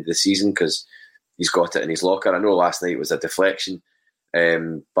now and the end of the season because he's got it in his locker. I know last night was a deflection,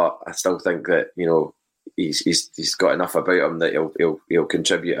 but I still think that, you know, he's got enough about him that he'll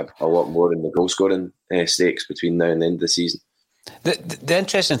contribute a lot more in the goal scoring stakes between now and the end of the season. The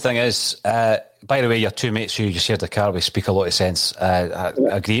interesting thing is, by the way, your 2 mates who you shared the car with speak a lot of sense.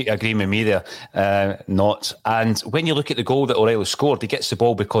 Agree with me there. Not. And when you look at the goal that O'Reilly scored, he gets the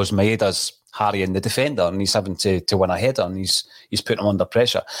ball because Maeda's harrying the defender and he's having to win a header and he's putting him under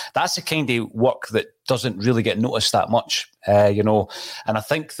pressure. That's the kind of work that doesn't really get noticed that much, And I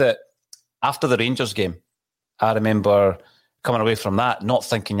think that after the Rangers game, I remember coming away from that not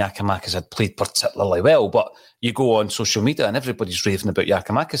thinking Giakoumakis had played particularly well, but you go on social media and everybody's raving about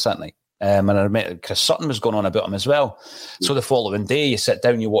Giakoumakis that night. And I remember Chris Sutton was going on about him as well. So the following day, you sit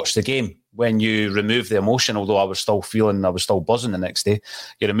down, you watch the game. When you remove the emotion, although I was still buzzing the next day,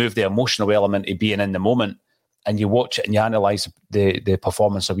 you remove the emotional element of being in the moment and you watch it and you analyse the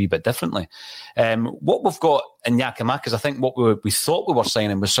performance a wee bit differently. What we've got in Giakoumakis, I think what we thought we were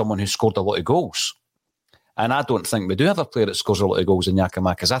signing was someone who scored a lot of goals. And I don't think we do have a player that scores a lot of goals in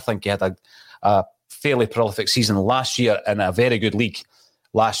Giakoumakis. I think he had a fairly prolific season last year in a very good league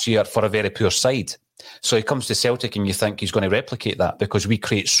last year for a very poor side. So he comes to Celtic and you think he's going to replicate that because we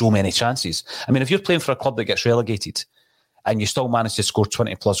create so many chances. I mean, if you're playing for a club that gets relegated and you still manage to score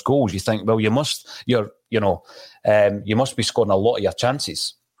 20 plus goals, you think, well, you must be scoring a lot of your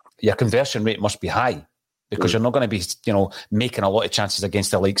chances. Your conversion rate must be high because you're not going to be, making a lot of chances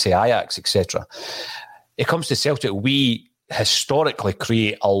against the likes of Ajax, etc. It comes to Celtic, we historically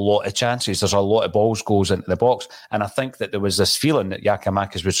create a lot of chances. There's a lot of balls goes into the box. And I think that there was this feeling that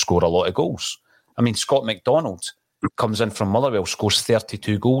Giakoumakis would score a lot of goals. I mean, Scott McDonald comes in from Motherwell, scores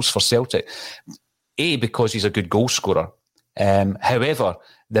 32 goals for Celtic. Because he's a good goal scorer. However,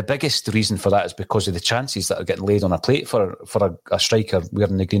 the biggest reason for that is because of the chances that are getting laid on a plate for a striker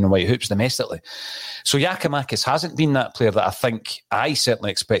wearing the green and white hoops domestically. So Giakoumakis hasn't been that player that I think I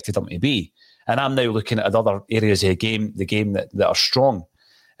certainly expected him to be. And I'm now looking at other areas of the game that are strong.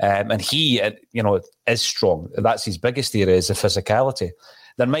 And he, is strong. That's his biggest area, is the physicality.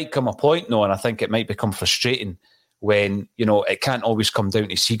 There might come a point, though, and I think it might become frustrating when, it can't always come down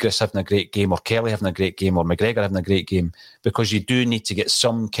to Siegrist having a great game or Kelly having a great game or McGregor having a great game, because you do need to get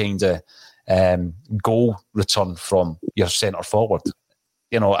some kind of goal return from your centre forward.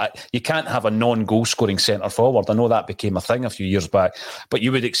 You can't have a non-goal scoring centre forward. I know that became a thing a few years back, but you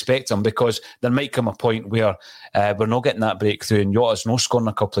would expect them, because there might come a point where we're not getting that breakthrough and Jota's not scoring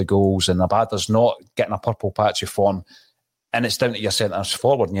a couple of goals and Abada's not getting a purple patch of form, and it's down to your centre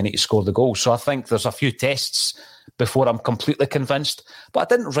forward and you need to score the goal. So I think there's a few tests before I'm completely convinced, but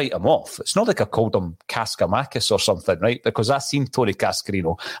I didn't write him off. It's not like I called him Kaskamakis or something, right? Because I've seen Tony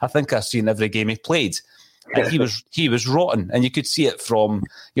Cascarino. I think I've seen every game he played. And he was rotten, and you could see it from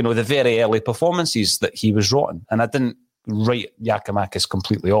the very early performances that he was rotten. And I didn't write Giakoumakis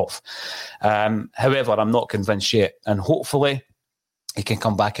completely off. However, I'm not convinced yet, and hopefully he can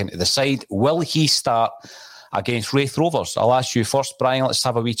come back into the side. Will he start against Wraith Rovers? I'll ask you first, Brian. Let's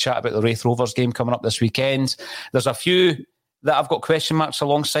have a wee chat about the Wraith Rovers game coming up this weekend. There's a few that I've got question marks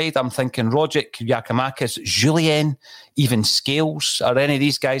alongside. I'm thinking Rogic, Giakoumakis, Julien, even Scales. Are any of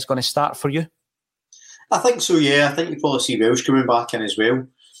these guys going to start for you? I think so, yeah. I think you probably see Welsh coming back in as well,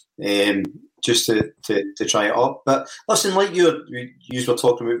 just to try it up. But listen, like you were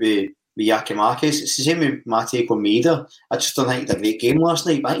talking about with Giakoumakis, it's the same with my take on Maeda. I just don't think he did a great game last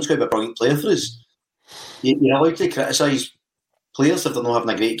night, but I think he's going to be a brilliant player for us. You're allowed to criticise players if they're not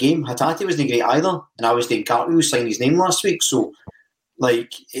having a great game. Hatate wasn't great either, and I was doing cartwheels signing his name last week, so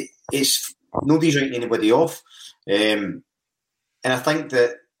it's nobody's writing anybody off. And I think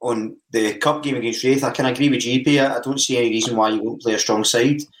that on the cup game against Wraith, I can agree with GP. I don't see any reason why you won't play a strong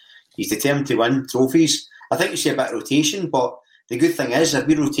side. He's determined to win trophies. I think you see a bit of rotation, but the good thing is, if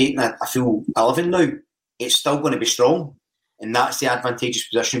we're rotating a full 11 now, it's still going to be strong. And that's the advantageous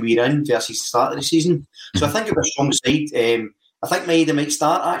position we're in versus the start of the season. So I think it'll be a strong side. I think Maeda might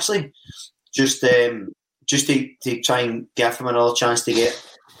start, actually, just to try and give him another chance to get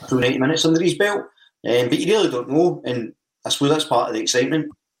through 90 minutes under his belt. But you really don't know, and I suppose that's part of the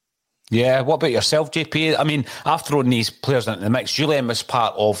excitement. Yeah, what about yourself, JP? I mean, I've thrown these players into the mix. Julien was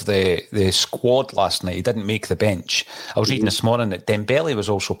part of the squad last night. He didn't make the bench. I was reading this morning that Dembele was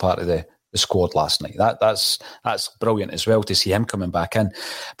also part of the the squad last night. That's brilliant as well to see him coming back in.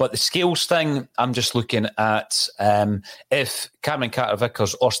 But the Scales thing, I'm just looking at if Cameron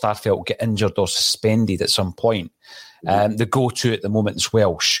Carter-Vickers or Starfelt get injured or suspended at some point, the go-to at the moment is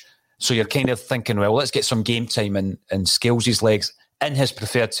Welsh. So you're kind of thinking, well, let's get some game time in Scales' legs in his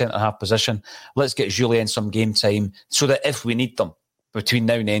preferred centre-half position. Let's get Julien some game time so that if we need them between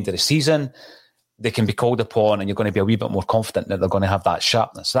now and the end of the season, they can be called upon and you're going to be a wee bit more confident that they're going to have that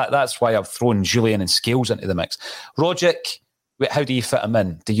sharpness. That's why I've thrown Julien and Scales into the mix. Rogic, how do you fit him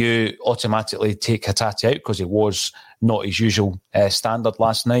in? Do you automatically take Hatate out because he was not his usual standard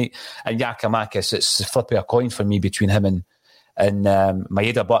last night? And Giakoumakis, it's the flip of a coin for me between him and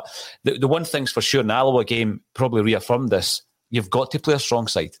Maeda. But the one thing's for sure, in the Alloa game probably reaffirmed this, you've got to play a strong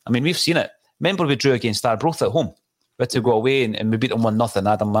side. I mean, we've seen it. Remember we drew against Arbroath at home. We had to go away and we beat them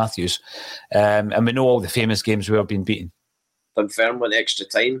 1-0, Adam Matthews. And we know all the famous games we have been beaten. Confirmed went extra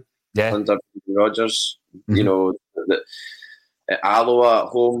time under Rodgers. Mm-hmm. You know, at Alloa at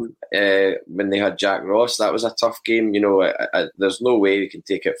home, when they had Jack Ross, that was a tough game. You know, there's no way we can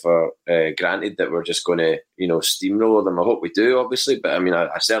take it for granted that we're just going to, you know, steamroll them. I hope we do, obviously. But I mean,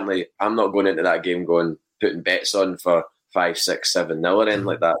 I'm not going into that game putting bets on for 5, 6, 7-0 or anything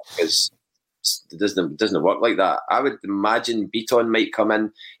like that, because it doesn't work like that. I would imagine Beaton might come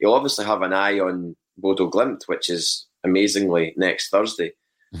in. He'll obviously have an eye on Bodo Glimt, which is amazingly next Thursday.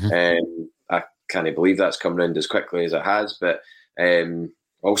 Mm-hmm. I can't believe that's come round as quickly as it has. But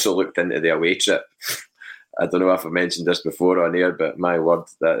also looked into the away trip. I don't know if I've mentioned this before on air, but my word,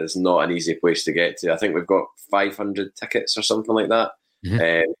 that is not an easy place to get to. I think we've got 500 tickets or something like that.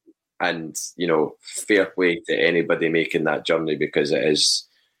 Mm-hmm. And, you know, fair play to anybody making that journey, because it is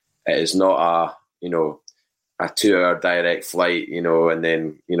not a 2-hour direct flight, you know, and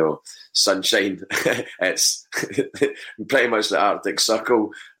then, you know, sunshine. It's pretty much the Arctic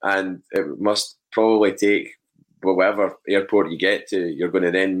Circle, and it must probably take whatever airport you get to. You're going to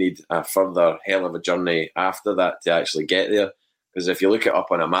then need a further hell of a journey after that to actually get there. Because if you look it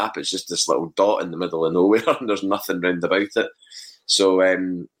up on a map, it's just this little dot in the middle of nowhere and there's nothing round about it. So,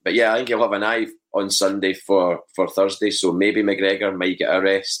 but yeah, I think he'll have an eye on Sunday for Thursday. So maybe McGregor might get a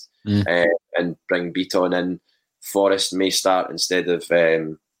rest and bring Beaton in. Forrest may start instead of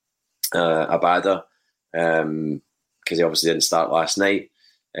Abada, because he obviously didn't start last night.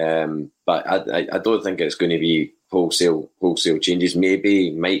 But I don't think it's going to be wholesale changes.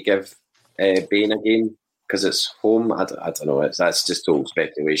 Maybe might give Bain a game because it's home. I don't know. That's just total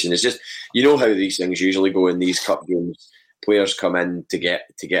speculation. It's just, you know how these things usually go in these cup games. Players come in to get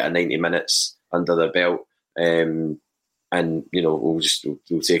a 90 minutes under their belt, and you know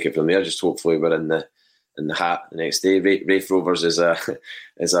we'll take it from there. Just hopefully we're in the hat the next day. Raith Rovers is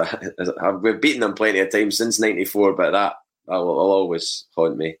we've beaten them plenty of times since '94, but that will always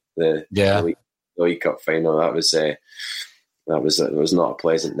haunt me. The League Cup final, that was not a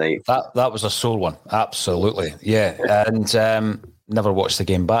pleasant night. That was a sore one, absolutely. Yeah, and never watched the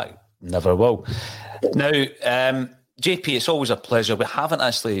game back. Never will. Now. JP, it's always a pleasure. We haven't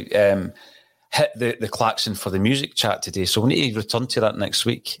actually hit the klaxon for the music chat today, so we need to return to that next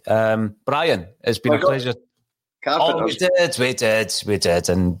week. Brian, it's been a pleasure. Carpenters. We did.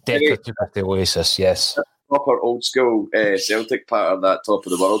 And Decker took us to Oasis, yes. Proper old school Celtic part of that Top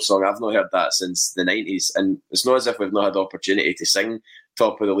of the World song. I've not heard that since the 90s, and it's not as if we've not had the opportunity to sing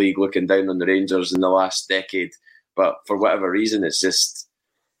Top of the League looking down on the Rangers in the last decade, but for whatever reason, it's just,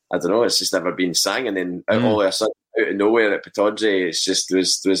 I don't know, it's just never been sang. And then all of a sudden, out of nowhere at Pittodrie, it's just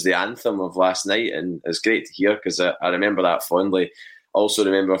was the anthem of last night, and it's great to hear because I remember that fondly. Also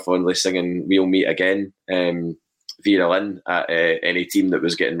remember fondly singing "We'll Meet Again" via Lynn at any team that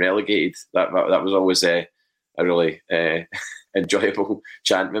was getting relegated. That was always a really enjoyable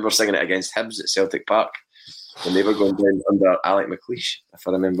chant. Remember singing it against Hibs at Celtic Park when they were going down under Alec McLeish, if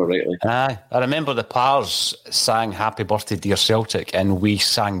I remember rightly. I remember the Pars sang "Happy Birthday, Dear Celtic," and we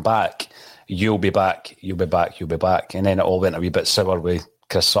sang back, "You'll be back, you'll be back, you'll be back." And then it all went a wee bit sour with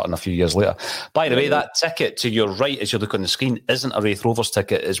Chris Sutton a few years later. By the way, that ticket to your right as you look on the screen isn't a Raith Rovers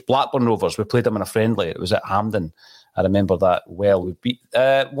ticket, it's Blackburn Rovers. We played them in a friendly. It was at Hampden. I remember that well. We beat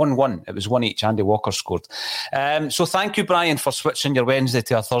 1-1. It was 1-1. Andy Walker scored. So thank you, Brian, for switching your Wednesday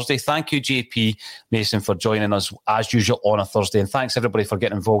to a Thursday. Thank you, JP Mason, for joining us as usual on a Thursday. And thanks everybody for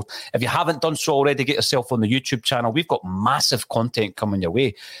getting involved. If you haven't done so already, get yourself on the YouTube channel. We've got massive content coming your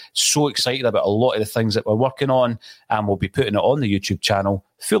way. So excited about a lot of the things that we're working on, and we'll be putting it on the YouTube channel,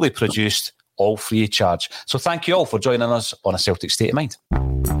 fully produced, all free of charge. So thank you all for joining us on A Celtic State of Mind.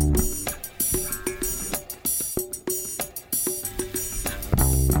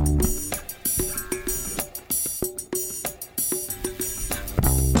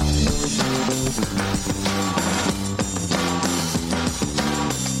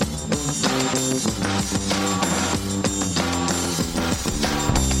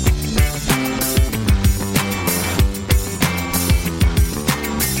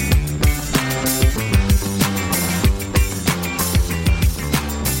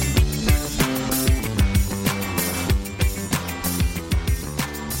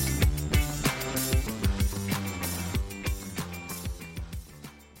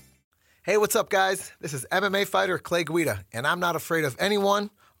 Hey, what's up, guys? This is MMA fighter Clay Guida, and I'm not afraid of anyone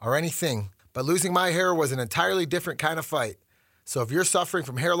or anything. But losing my hair was an entirely different kind of fight. So if you're suffering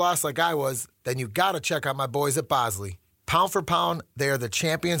from hair loss like I was, then you gotta check out my boys at Bosley. Pound for pound, they are the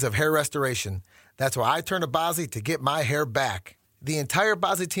champions of hair restoration. That's why I turned to Bosley to get my hair back. The entire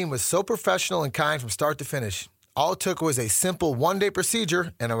Bosley team was so professional and kind from start to finish. All it took was a simple one-day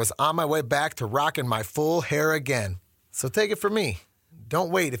procedure, and I was on my way back to rocking my full hair again. So take it from me. Don't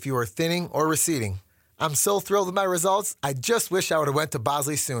wait if you are thinning or receding. I'm so thrilled with my results, I just wish I would have went to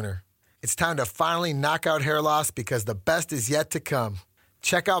Bosley sooner. It's time to finally knock out hair loss because the best is yet to come.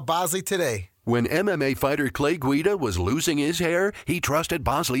 Check out Bosley today. When MMA fighter Clay Guida was losing his hair, he trusted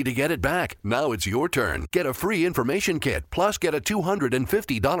Bosley to get it back. Now it's your turn. Get a free information kit, plus get a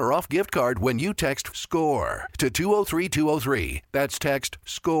 $250 off gift card when you text SCORE to 203203. That's text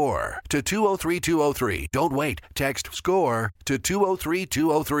SCORE to 203203. Don't wait. Text SCORE to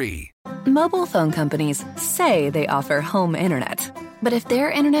 203203. Mobile phone companies say they offer home internet. But if their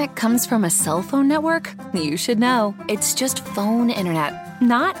internet comes from a cell phone network, you should know. It's just phone internet,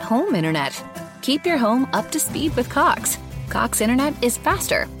 not home internet. Keep your home up to speed with Cox. Cox internet is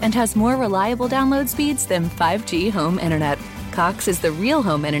faster and has more reliable download speeds than 5G home internet. Cox is the real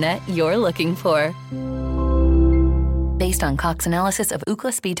home internet you're looking for. Based on Cox analysis of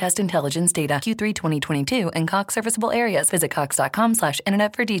Ookla speed test intelligence data Q3 2022 and Cox serviceable areas, visit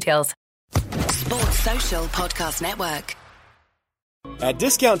cox.com/internet for details. Sports Social Podcast Network. At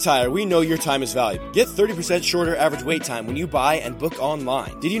Discount Tire, we know your time is valuable. Get 30% shorter average wait time when you buy and book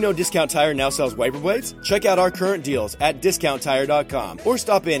online. Did you know Discount Tire now sells wiper blades? Check out our current deals at discounttire.com or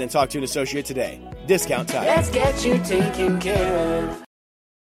stop in and talk to an associate today. Discount Tire. Let's get you taken care of.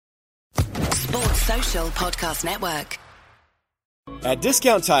 Sports Social Podcast Network. At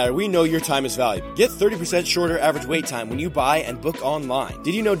Discount Tire, we know your time is valuable. Get 30% shorter average wait time when you buy and book online.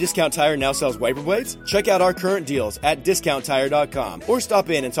 Did you know Discount Tire now sells wiper blades? Check out our current deals at discounttire.com or stop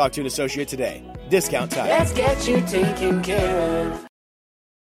in and talk to an associate today. Discount Tire. Let's get you taken care of.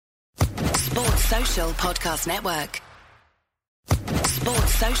 Sports Social Podcast Network.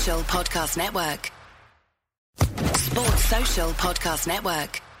 Sports Social Podcast Network. Sports Social Podcast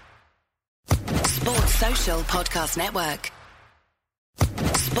Network. Sports Social Podcast Network.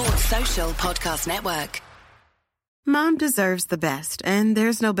 Sports Social Podcast Network. Mom deserves the best, and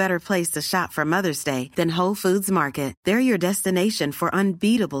there's no better place to shop for Mother's Day than Whole Foods Market. They're your destination for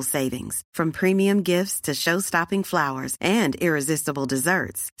unbeatable savings, from premium gifts to show-stopping flowers and irresistible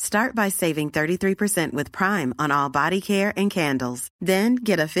desserts. Start by saving 33% with Prime on all body care and candles. Then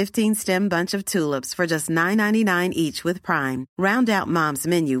get a 15-stem bunch of tulips for just $9.99 each with Prime. Round out Mom's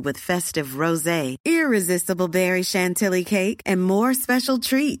menu with festive rosé, irresistible berry chantilly cake, and more special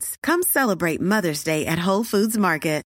treats. Come celebrate Mother's Day at Whole Foods Market.